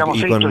 totalmente. Digamos,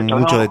 y con esto,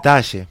 mucho ¿no?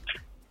 detalle.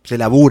 Se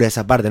labura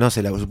esa parte, ¿no?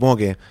 Supongo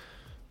que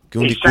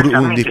un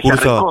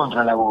discurso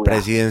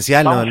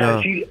presidencial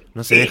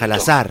no se deja al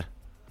azar.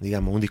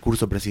 Digamos, un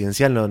discurso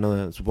presidencial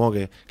supongo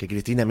que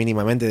Cristina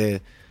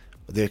mínimamente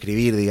debe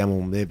escribir,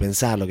 digamos, debe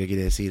pensar lo que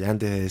quiere decir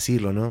antes de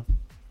decirlo, ¿no?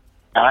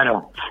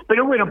 Claro.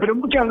 Pero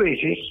muchas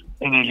veces,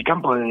 en el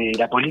campo de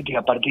la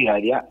política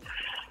partidaria,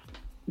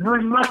 no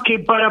es más que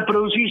para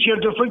producir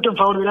cierto efecto en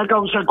favor de la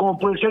causa, como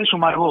puede ser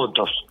sumar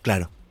votos.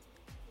 Claro.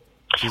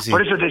 Sí.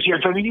 Por eso te decía,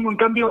 el feminismo en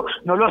cambio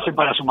no lo hace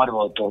para sumar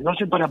votos, lo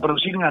hace para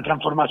producir una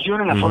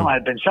transformación en la forma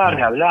de pensar,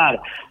 de hablar,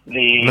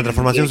 de una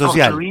transformación de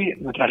social,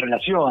 construir nuestras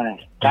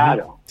relaciones.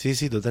 Claro.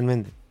 Sí,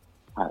 totalmente.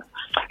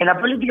 En la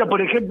política,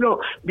 por ejemplo,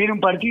 viene un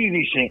partido y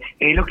dice,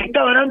 los que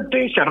estaban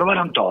antes se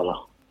robaron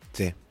todo.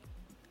 Sí.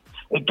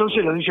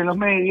 Entonces lo dicen los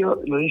medios,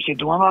 lo dice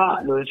tu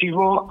mamá, lo decís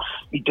vos,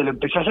 y te lo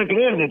empezás a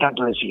creer de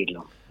tanto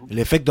decirlo. El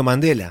efecto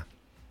Mandela.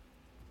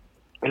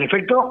 ¿El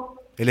efecto?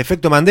 El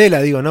efecto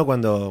Mandela, digo, ¿no?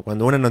 Cuando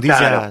una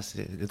noticia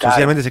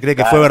socialmente se cree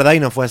que fue verdad y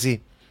no fue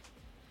así.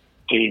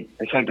 Sí,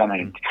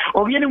 exactamente.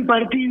 O viene un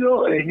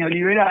partido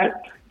neoliberal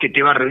que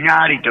te va a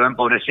arruinar y te va a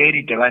empobrecer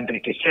y te va a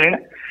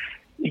entristecer,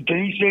 y te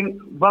dicen,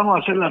 vamos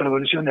a hacer la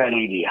revolución de la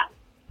alegría.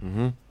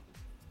 Uh-huh.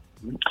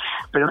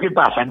 Pero ¿qué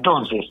pasa?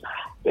 Entonces,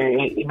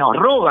 nos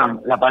roban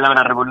la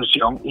palabra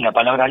revolución y la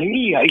palabra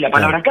alegría y la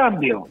palabra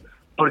cambio,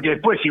 porque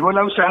después si vos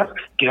la usás,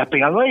 quedás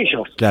pegado a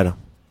ellos. Claro.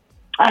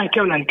 Es que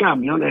habla del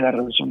cambio, habla de la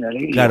revolución de la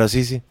alegría. Claro,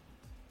 sí.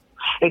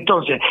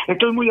 Entonces,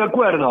 estoy muy de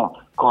acuerdo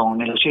con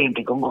el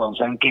oyente, con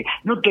Gonza, en que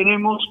no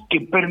tenemos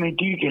que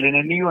permitir que el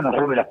enemigo nos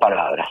robe las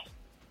palabras.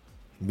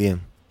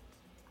 Bien.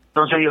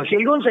 Entonces digo, si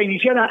el Gonza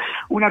iniciara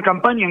una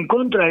campaña en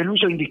contra del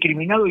uso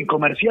indiscriminado y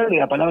comercial de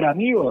la palabra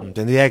amigo,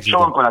 tendría éxito.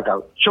 Yo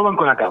van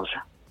con la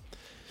causa.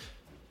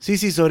 Sí,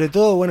 sobre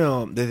todo,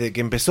 bueno, desde que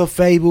empezó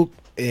Facebook,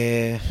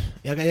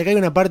 y acá hay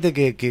una parte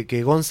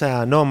que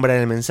Gonza nombra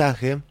en el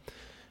mensaje,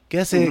 que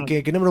hace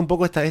que nombra un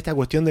poco esta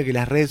cuestión de que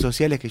las redes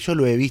sociales, que yo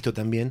lo he visto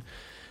también,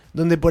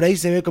 donde por ahí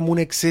se ve como un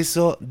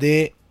exceso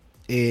de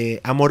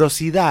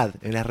amorosidad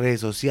en las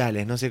redes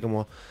sociales, no sé,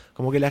 como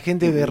que la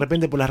gente de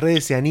repente por las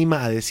redes se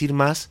anima a decir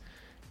más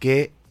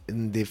que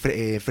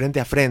frente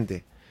a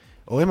frente.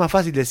 O es más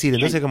fácil decir,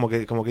 entonces como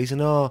que dicen,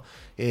 no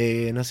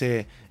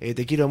sé,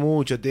 te quiero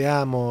mucho, te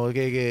amo,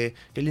 qué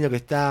lindo que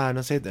está,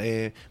 no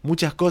sé,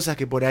 muchas cosas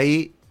que por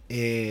ahí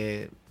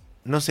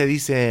no se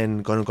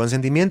dicen con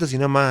sentimiento,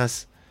 sino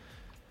más,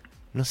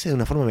 no sé, de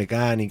una forma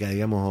mecánica,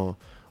 digamos,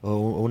 o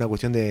una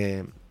cuestión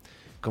de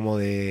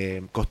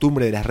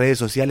costumbre de las redes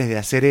sociales de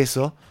hacer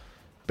eso,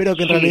 pero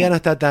que en realidad no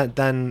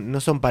está no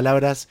son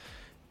palabras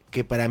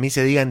que para mí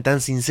se digan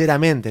tan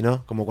sinceramente,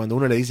 ¿no? Como cuando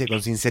uno le dice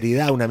con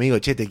sinceridad a un amigo,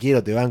 che, te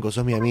quiero, te banco,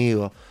 sos mi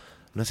amigo,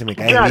 no se me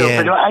cae bien. Claro,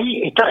 pero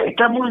ahí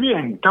está muy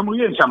bien,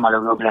 Sama,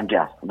 lo que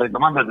planteás,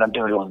 retomando el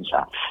planteo de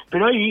Gonza.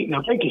 Pero ahí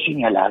lo que hay que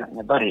señalar,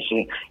 me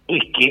parece,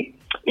 es que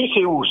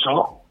ese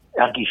uso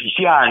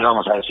artificial,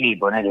 vamos a decir,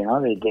 ponerle, ¿no?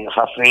 De los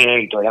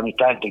afectos, de la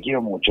amistad, te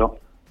quiero mucho,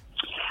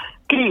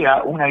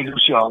 crea una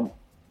ilusión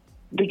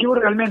de que vos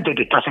realmente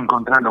te estás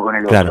encontrando con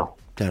el otro.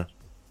 Claro.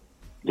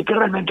 De que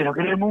realmente lo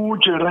querés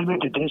mucho, y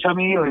realmente tenés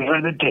amigos, y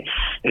realmente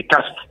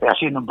estás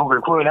haciendo un poco el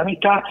juego de la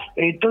amistad.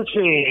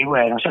 Entonces,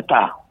 bueno, ya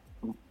está.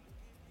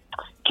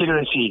 Quiero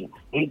decir,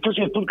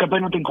 entonces después capaz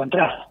no te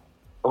encontrás.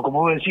 o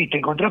como vos decís, te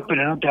encontrás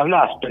pero no te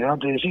hablas, pero no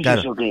te decís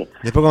Claro. eso que...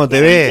 Después cuando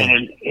te ve...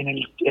 En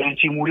el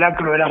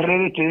simulacro de las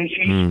redes te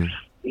decís,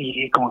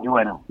 y es como que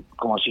bueno,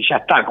 como si ya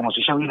está, como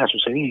si ya hubiera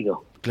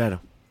sucedido. Claro.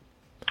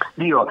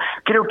 Digo,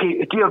 creo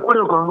que estoy de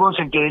acuerdo con vos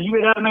en que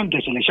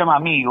deliberadamente se le llama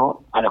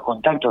amigo a los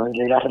contactos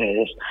de las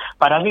redes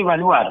para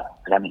devaluar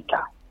la amistad.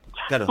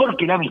 Claro.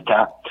 Porque la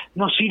amistad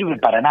no sirve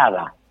para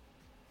nada.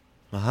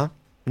 Ajá.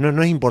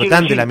 No es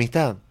importante decir, la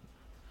amistad.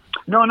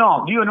 No,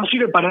 no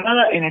sirve para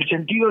nada en el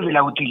sentido de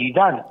la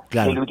utilidad,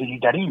 Claro. del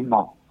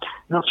utilitarismo.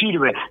 No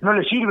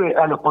le sirve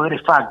a los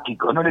poderes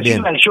fácticos, no le Bien.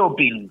 sirve al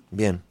shopping.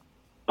 Bien.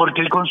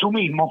 Porque el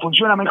consumismo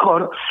funciona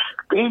mejor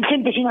en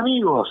gente sin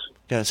amigos.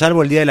 Claro,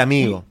 salvo el día del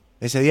amigo.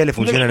 Ese día le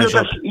funciona en el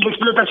shopping. Y la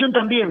explotación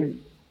también.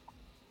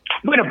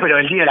 Bueno, pero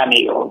el día del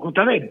amigo,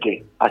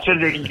 justamente. Hacer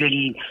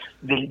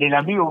del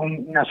amigo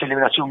una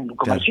celebración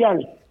comercial.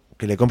 Claro.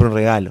 Que le compre un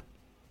regalo.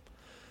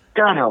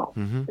 Claro,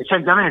 Ujú.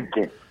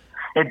 exactamente.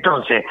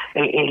 Entonces,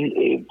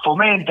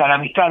 fomenta la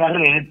amistad de las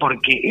redes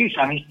porque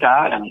esa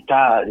amistad, la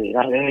amistad de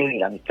las redes,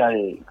 la amistad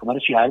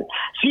comercial,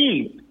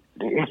 sí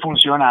es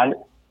funcional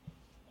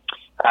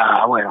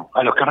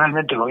a los que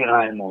realmente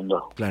gobiernan el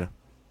mundo. Claro.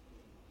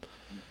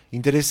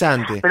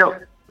 Interesante. Pero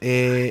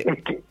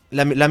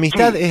la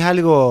amistad sí. es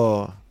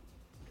algo...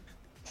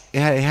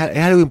 Es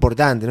algo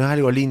importante, no es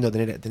algo lindo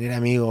tener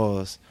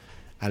amigos,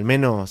 al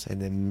menos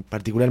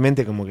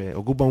particularmente como que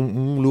ocupa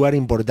un lugar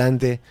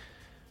importante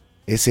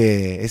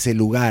ese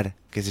lugar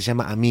que se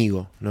llama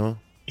amigo, ¿no?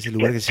 Ese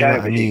lugar que se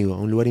llama amigo,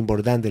 un lugar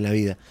importante en la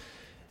vida.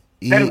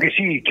 Y...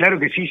 Claro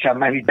que sí,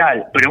 Sam, es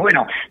vital. Pero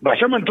bueno,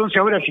 vayamos entonces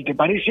ahora, si te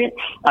parece,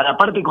 a la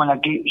parte con la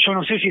que yo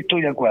no sé si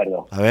estoy de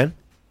acuerdo. A ver.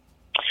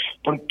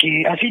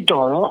 Porque así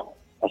todo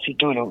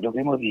lo que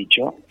hemos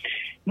dicho,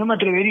 no me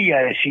atrevería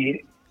a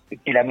decir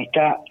que la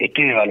amistad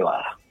esté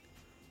devaluada.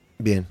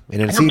 Bien,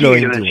 en el No siglo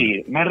quiero XXI.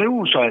 decir, me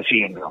rehúso a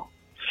decirlo.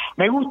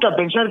 Me gusta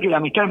pensar que la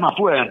amistad es más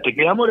fuerte,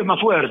 que el amor es más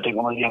fuerte,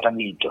 como diría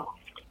Tanguito.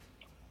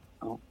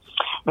 ¿No?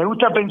 Me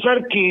gusta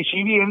pensar que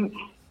si bien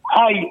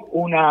hay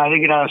una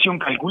degradación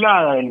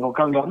calculada del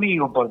vocablo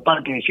amigo por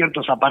parte de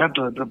ciertos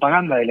aparatos de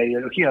propaganda de la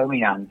ideología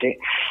dominante,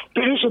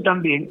 pero eso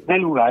también da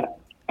lugar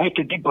a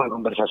este tipo de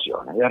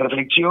conversaciones, de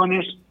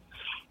reflexiones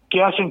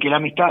que hacen que la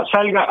amistad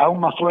salga aún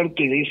más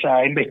fuerte de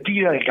esa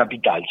embestida del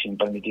capital, si me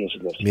permitís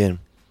decirlo así. Bien.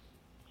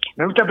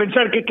 Me gusta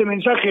pensar que este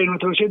mensaje de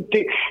nuestro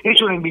oyente es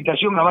una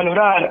invitación a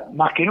valorar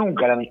más que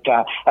nunca la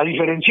amistad, a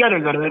diferenciar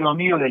el verdadero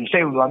amigo del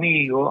pseudo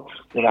amigo,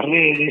 de las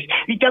redes,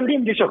 y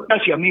también de esos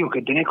casi amigos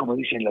que tenés, como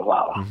dicen los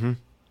babas, Uh-huh.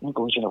 ¿no?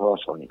 Como dicen los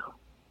babasónicos.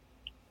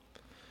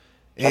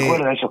 ¿Te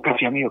acuerdas de esos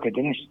casi amigos que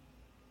tenés?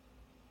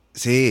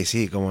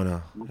 Sí, cómo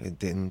no.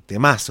 Un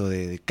temazo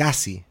de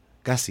casi,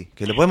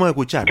 que lo podemos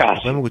escuchar. Casi.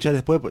 Lo podemos escuchar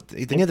después.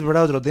 Y tenía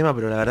preparado otro tema,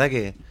 pero la verdad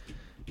que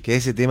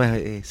ese tema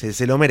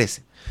se lo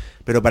merece.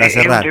 Pero para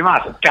cerrar. Un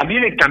temazo.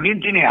 También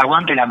tiene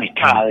Aguante la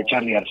amistad de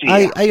Charly García.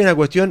 Hay una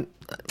cuestión,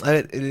 a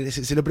ver,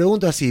 se lo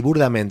pregunto así,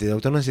 burdamente,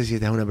 doctor, no sé si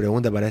esta es una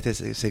pregunta para esta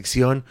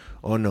sección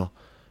o no,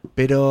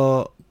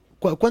 pero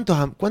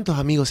 ¿cuántos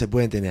amigos se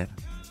pueden tener?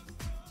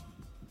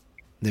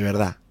 De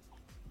verdad.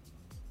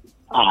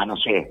 No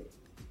sé.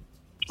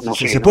 No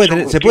sé, ¿Se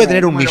puede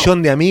tener un número.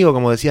 millón de amigos,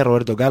 como decía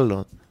Roberto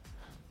Carlos?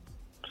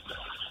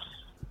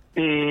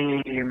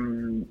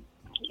 Y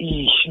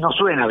no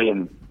suena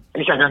bien.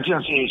 Esa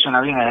canción sí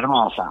suena bien, es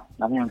hermosa.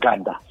 A mí me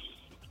encanta.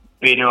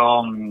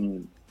 Pero...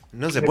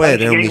 no se puede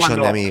tener un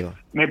millón de amigos.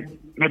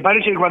 Me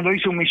parece que cuando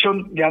dice un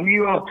millón de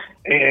amigos,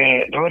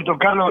 Roberto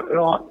Carlos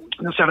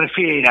no se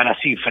refiere a la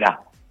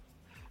cifra.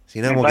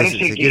 Sino como que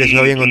se quiere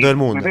llevar bien con todo el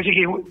mundo. Me parece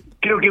que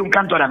creo que es un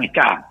canto a la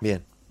amistad.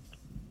 Bien.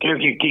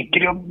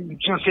 Creo,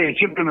 no sé,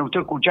 siempre me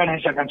gustó escuchar en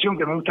esa canción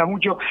que me gusta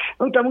mucho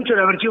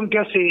la versión que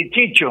hace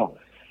Checho,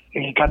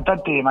 el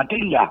cantante de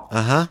Matilda,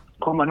 Ajá.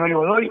 con Manuel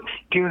Godoy,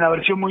 que es una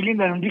versión muy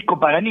linda en un disco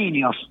para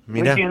niños.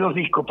 Mirá. Él tiene 2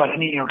 discos para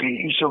niños que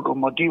hizo con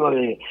motivo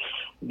se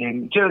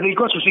los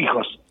dedicó a sus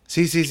hijos.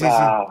 Sí.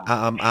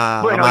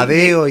 A Bueno,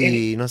 Amadeo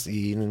y no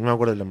me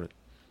acuerdo el nombre.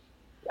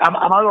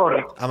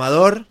 Amador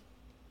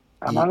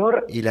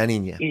y la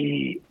niña.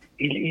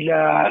 y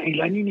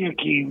la niña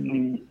que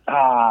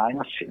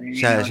no sé.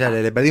 Ya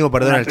le pedimos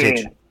perdón al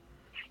Checho.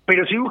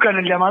 Pero si buscan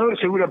el de Amador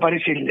seguro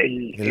aparece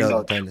el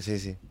otro.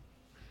 Sí.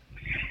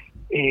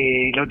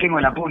 Lo tengo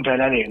en la punta de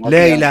la lengua.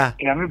 Leila.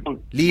 Que a mí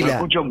Lila. lo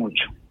escucho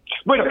mucho.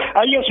 Bueno,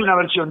 ahí hace una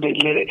versión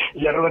de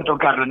Roberto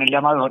Carlos en el de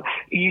Amador,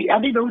 y a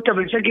mí me gusta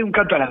pensar que es un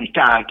canto a la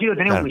amistad. Quiero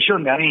tener un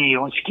millón de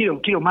amigos,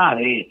 quiero más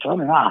de esto,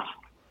 dame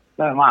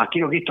más,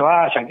 quiero que esto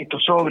haya, que esto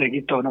sobre, que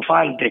esto no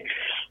falte,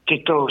 que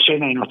esto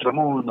llene nuestro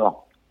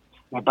mundo.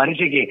 Me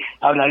parece que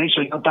habla de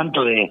eso y no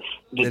tanto de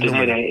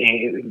tener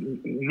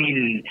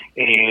 1000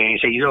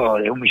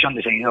 seguidores, 1 millón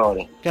de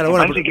seguidores. Claro, me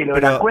bueno, parece que lo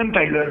de las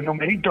cuentas y lo del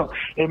numerito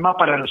es más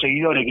para los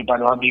seguidores que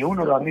para los amigos.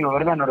 Uno los amigos,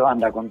 ¿verdad? No los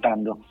anda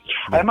contando.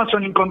 Además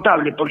son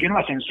incontables porque no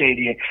hacen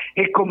serie.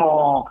 Es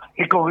como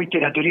viste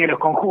la teoría de los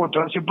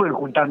conjuntos, no se pueden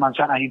juntar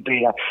manzanas y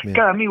peras. Bien.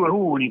 Cada amigo es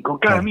único,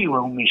 cada amigo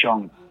es 1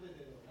 millón.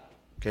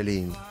 Qué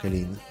lindo.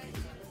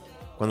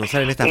 Cuando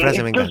salen estas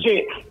frases me encanta.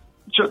 Entonces,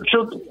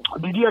 yo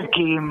diría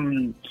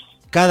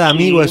Cada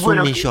amigo es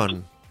bueno, un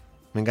millón.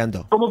 Me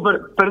encantó.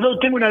 Perdón,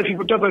 tengo una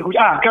dificultad para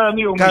escuchar. Cada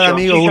amigo un millón. Cada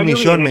amigo Sí, un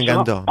millón, me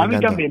encantó. A mí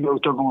también me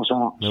gustó cómo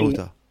sonó. Me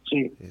gustó.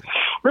 Sí.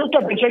 Me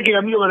gusta pensar que el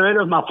amigo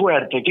verdadero es más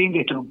fuerte, que es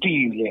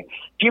indestructible,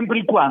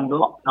 siempre y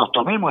cuando nos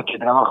tomemos este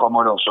trabajo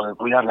amoroso de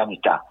cuidar la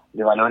amistad,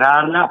 de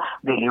valorarla,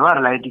 de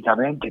elevarla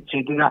éticamente,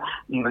 etcétera,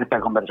 en esta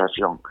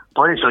conversación.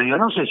 Por eso digo,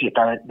 no sé si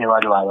está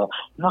devaluado,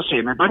 no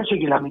sé, me parece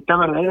que la amistad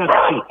verdadera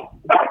existe.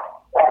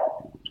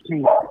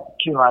 Sí,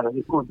 qué malo,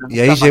 disculpen. Y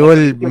ahí llegó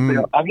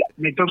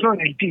me tocó en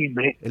el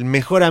timbre. El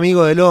mejor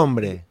amigo del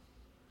hombre.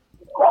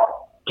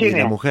 ¿Quién y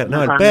la es? mujer.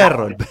 No, el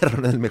perro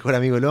no es el mejor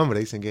amigo del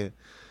hombre, dicen que...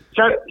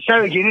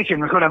 ¿Sabe quién es el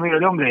mejor amigo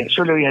del hombre?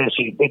 Yo le voy a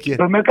decir. ¿Quién?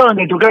 Pues me acaban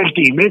de tocar el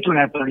timbre, es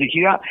una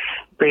prolijidad,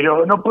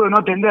 pero no puedo no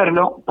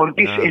atenderlo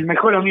porque es el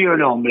mejor amigo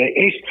del hombre.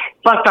 Es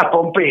Pastas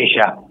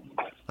Pompeya.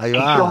 Ahí que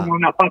va. son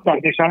unas pastas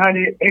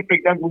artesanales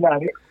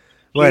espectaculares.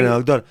 Bueno,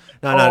 doctor.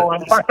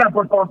 Pasá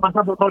por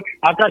favor.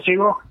 Acá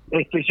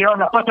llegaron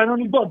las pastas, no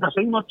importa,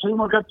 seguimos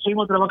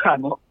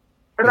trabajando.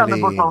 Perdónme,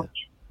 por favor.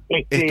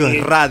 Esto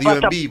es radio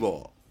pasta, en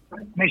vivo.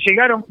 Me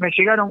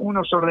llegaron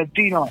unos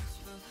sorrentinos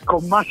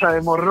con masa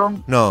de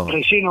morrón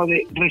relleno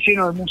de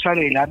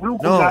mozzarella,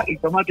 rúcula y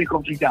tomate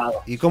confitado.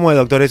 ¿Y cómo es,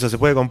 doctor, eso? ¿Se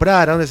puede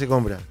comprar? ¿A dónde se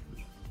compra?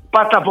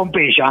 Pasta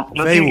Pompeya,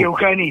 lo tienen que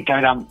buscar en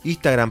Instagram.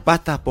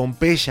 Pastas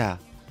Pompeya.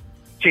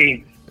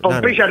 Sí,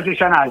 Pompeya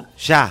artesanal.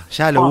 Ya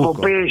lo busco.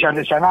 Pompeya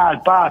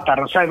artesanal, pasta,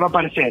 Rosario, va a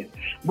aparecer.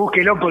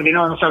 Búsquelo porque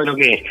no sabe lo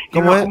que es.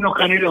 ¿Cómo es? Unos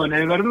canelones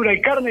de verdura y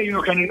carne y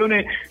unos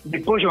canelones de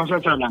pollo con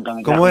salsa blanca.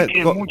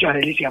 Tienen muchas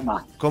delicias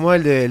más. ¿Cómo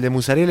es el de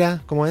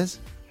mozzarella? ¿Cómo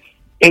es?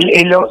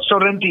 El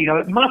sorrentino,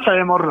 masa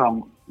de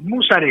morrón,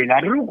 mozzarella,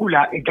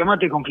 rúcula y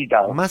tomate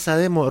confitado. Masa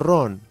de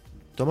morrón,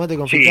 tomate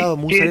confitado,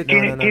 mozzarella.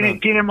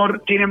 Tiene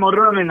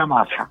morrón en la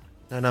masa.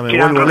 No, me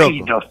vuelvo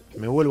loco.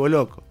 Me vuelvo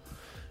loco.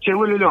 Se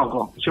vuelve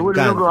loco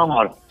de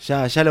amor.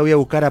 Ya lo voy a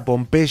buscar a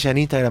Pompeya en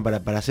Instagram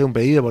para hacer un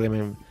pedido porque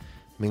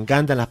me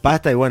encantan las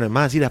pastas y bueno,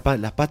 más así las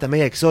pastas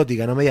media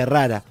exóticas, no media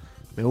rara.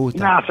 Me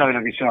gusta. Nada sabe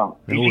lo que son.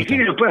 Y si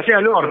quiere los puede hacer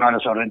al horno a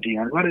los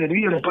sorrentinos. En lugar del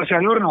vidrio los puede hacer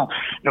al horno,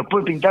 los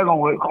puede pintar con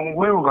un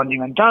huevo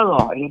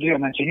condimentado. El otro día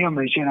me enseñó,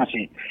 me decían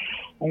así.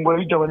 Un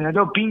huevito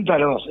condimentado, pinta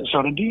los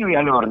sorrentinos y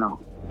al horno.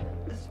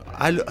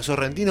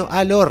 Sorrentino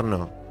al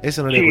horno.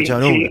 Eso no lo he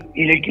escuchado nunca.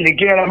 Y le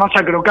queda la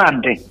masa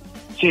crocante,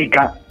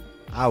 seca.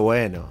 Ah,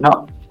 bueno.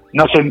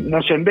 No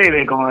se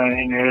embebe como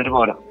en el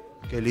hervor.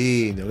 Qué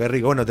lindo, qué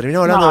rico. Bueno,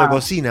 terminamos hablando de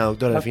cocina,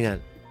 doctor, al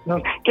final.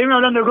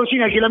 Terminamos hablando de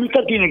cocina, que la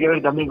amistad tiene que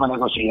ver también con la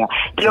cocina.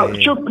 Pero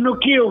yo no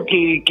quiero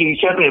que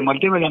cerremos el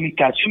tema de la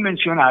amistad sin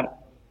mencionar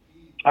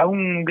a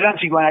un gran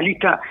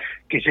psicoanalista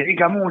que se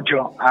dedica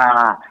mucho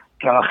a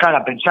trabajar,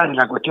 a pensar en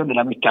la cuestión de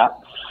la amistad,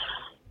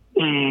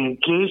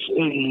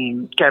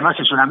 que además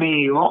es un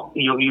amigo,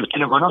 y usted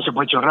lo conoce,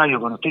 pues he hecho radio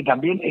con usted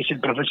también, es el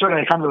profesor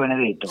Alejandro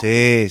Benedetto.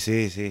 Sí.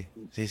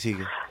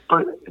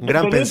 Un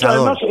gran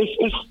pensador. Además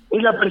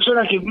es la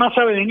persona que más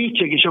sabe de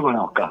Nietzsche que yo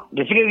conozca.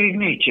 De Friedrich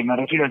Nietzsche, me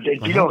refiero al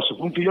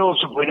filósofo. Un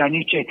filósofo era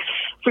Nietzsche,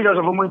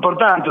 filósofo muy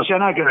importante, o sea,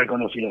 nada que ver con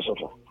los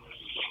filósofos.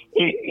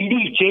 Y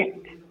Nietzsche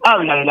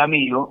habla del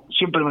amigo,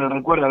 siempre me lo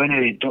recuerda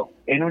Benedetto,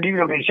 en un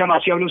libro que se llama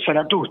Así habló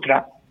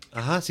Zaratustra.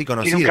 Ajá, sí,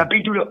 conocido.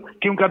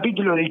 Tiene un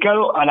capítulo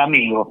dedicado al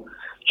amigo.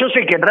 Yo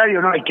sé que en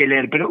radio no hay que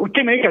leer, pero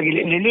usted me deja que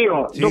le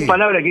leo dos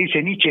palabras que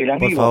dice Nietzsche, el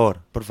amigo.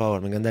 Por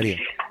favor, me encantaría.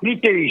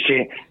 Nietzsche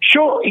dice: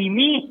 yo y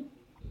mí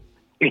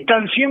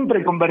están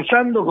siempre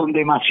conversando con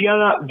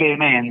demasiada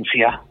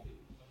vehemencia.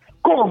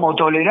 ¿Cómo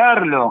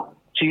tolerarlo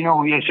si no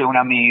hubiese un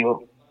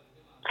amigo?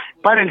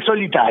 Para el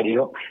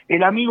solitario,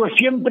 el amigo es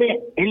siempre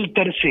el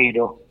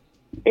tercero.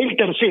 El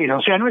tercero,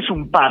 o sea, no es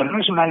un par, no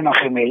es un alma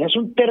gemela, es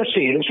un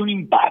tercero, es un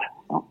impar,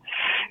 ¿no?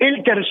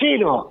 El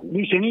tercero,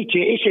 dice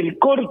Nietzsche, es el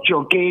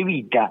corcho que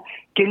evita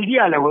que el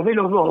diálogo de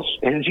los dos,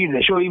 es decir,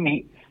 de yo y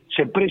mí,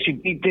 se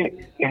precipite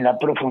en la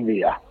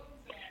profundidad.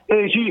 Es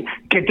decir,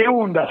 que te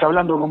hundas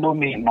hablando con vos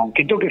mismo,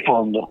 que toque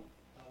fondo.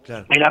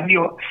 Claro. El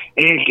amigo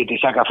es el que te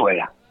saca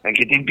afuera, el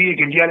que te impide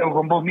que el diálogo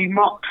con vos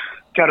mismo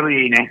te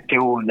arruine, te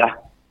hunda,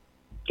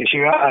 te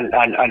lleva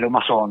a lo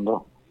más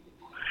hondo.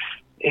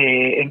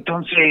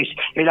 Entonces,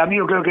 el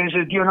amigo creo que en ese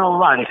sentido no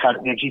va a dejar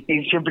de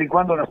existir siempre y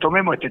cuando nos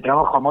tomemos este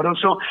trabajo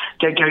amoroso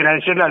que hay que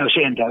agradecerle al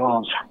oyente, a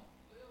Gonza.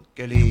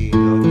 Qué lindo,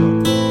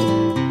 doctor.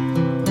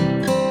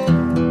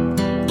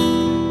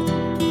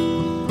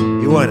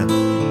 Y bueno.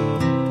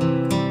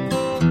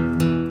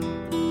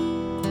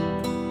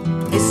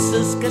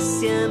 Esos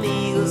casi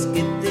amigos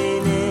que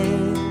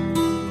tenés,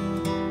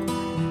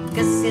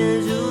 casi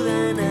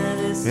ayudan a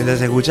decir. Mientras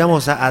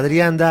escuchamos a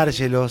Adrián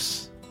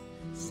Dárgelos.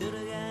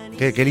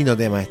 Qué lindo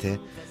tema este.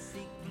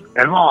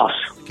 Hermoso.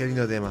 Qué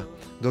lindo tema.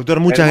 Doctor,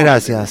 muchas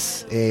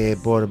gracias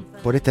por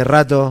este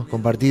rato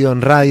compartido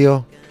en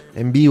radio,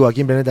 en vivo,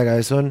 aquí en Planeta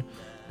Cabezón.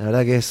 La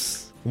verdad que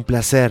es un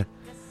placer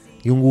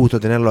y un gusto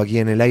tenerlo aquí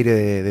en el aire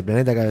de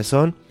Planeta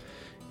Cabezón.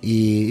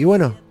 Y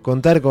bueno,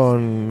 contar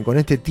con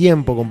este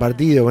tiempo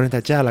compartido, con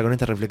esta charla, con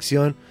esta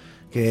reflexión,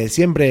 que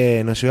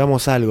siempre nos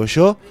llevamos algo.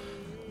 Yo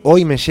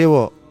hoy me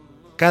llevo,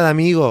 cada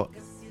amigo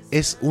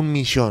es un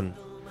millón.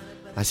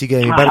 Así que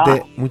de mi Ajá.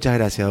 parte, muchas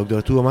gracias, doctor.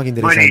 Estuvo más que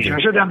interesante. Buenísimo,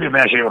 yo también me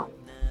la llevo.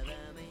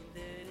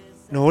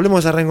 Nos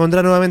volvemos a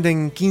reencontrar nuevamente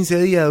en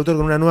 15 días, doctor,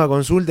 con una nueva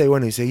consulta. Y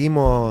bueno, y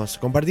seguimos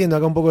compartiendo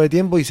acá un poco de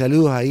tiempo. Y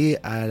saludos ahí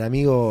al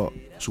amigo,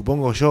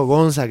 supongo yo,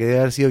 Gonza, que debe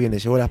haber sido quien le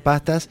llevó las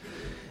pastas.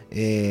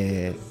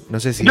 No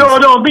sé si... No,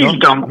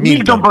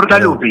 Milton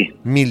Portalupi.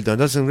 Perdón, Milton,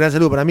 entonces un gran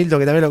saludo para Milton,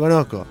 que también lo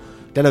conozco.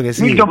 Claro que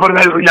sí. Milton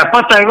Portalupi. Las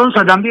pastas de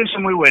Gonza también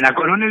son muy buenas.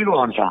 Coronel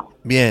Gonza.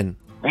 Bien.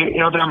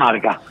 Es otra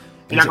marca.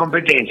 La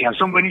competencia.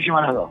 Son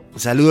buenísimas las dos.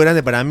 Saludo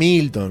grande para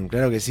Milton,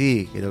 claro que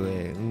sí. Creo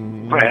que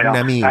Bueno, un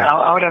amigo.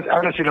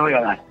 ahora se lo voy a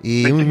dar.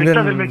 Y Me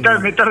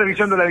está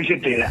revisando la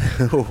billetera.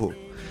 Uh.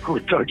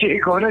 Justo,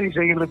 cobrar y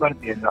seguir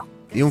repartiendo.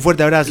 Y un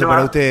fuerte abrazo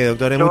para usted,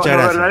 doctor. Muchas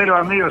gracias. Los verdaderos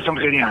amigos son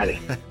geniales.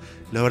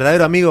 Los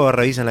verdaderos amigos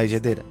revisan la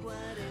billetera.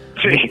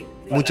 Sí.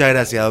 Muchas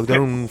gracias, doctor.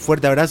 Un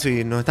fuerte abrazo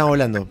y nos estamos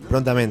hablando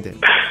prontamente.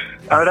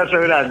 Abrazo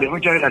grande,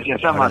 muchas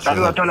gracias, Sama. Abrazo.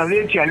 Saludos a toda la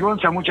audiencia. Al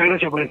Gonza, muchas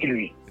gracias por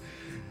escribir.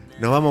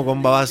 Nos vamos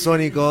con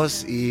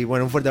Babasónicos y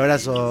bueno, un fuerte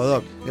abrazo,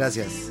 Doc.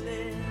 Gracias.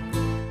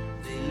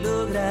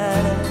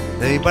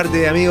 De mi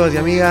parte, amigos y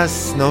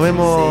amigas, nos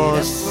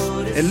vemos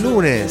el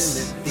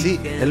lunes. Sí,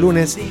 el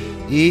lunes.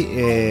 Y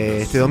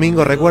este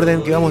domingo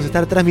recuerden que vamos a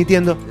estar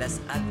transmitiendo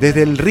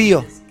desde el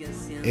río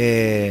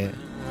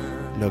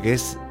lo que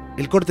es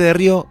el corte de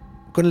río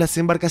con las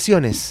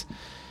embarcaciones.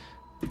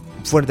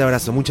 Un fuerte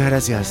abrazo, muchas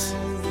gracias.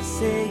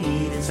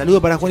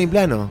 Saludo para Juan y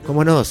Plano,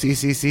 ¿cómo no? Sí.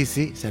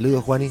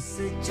 Saludos, Juani.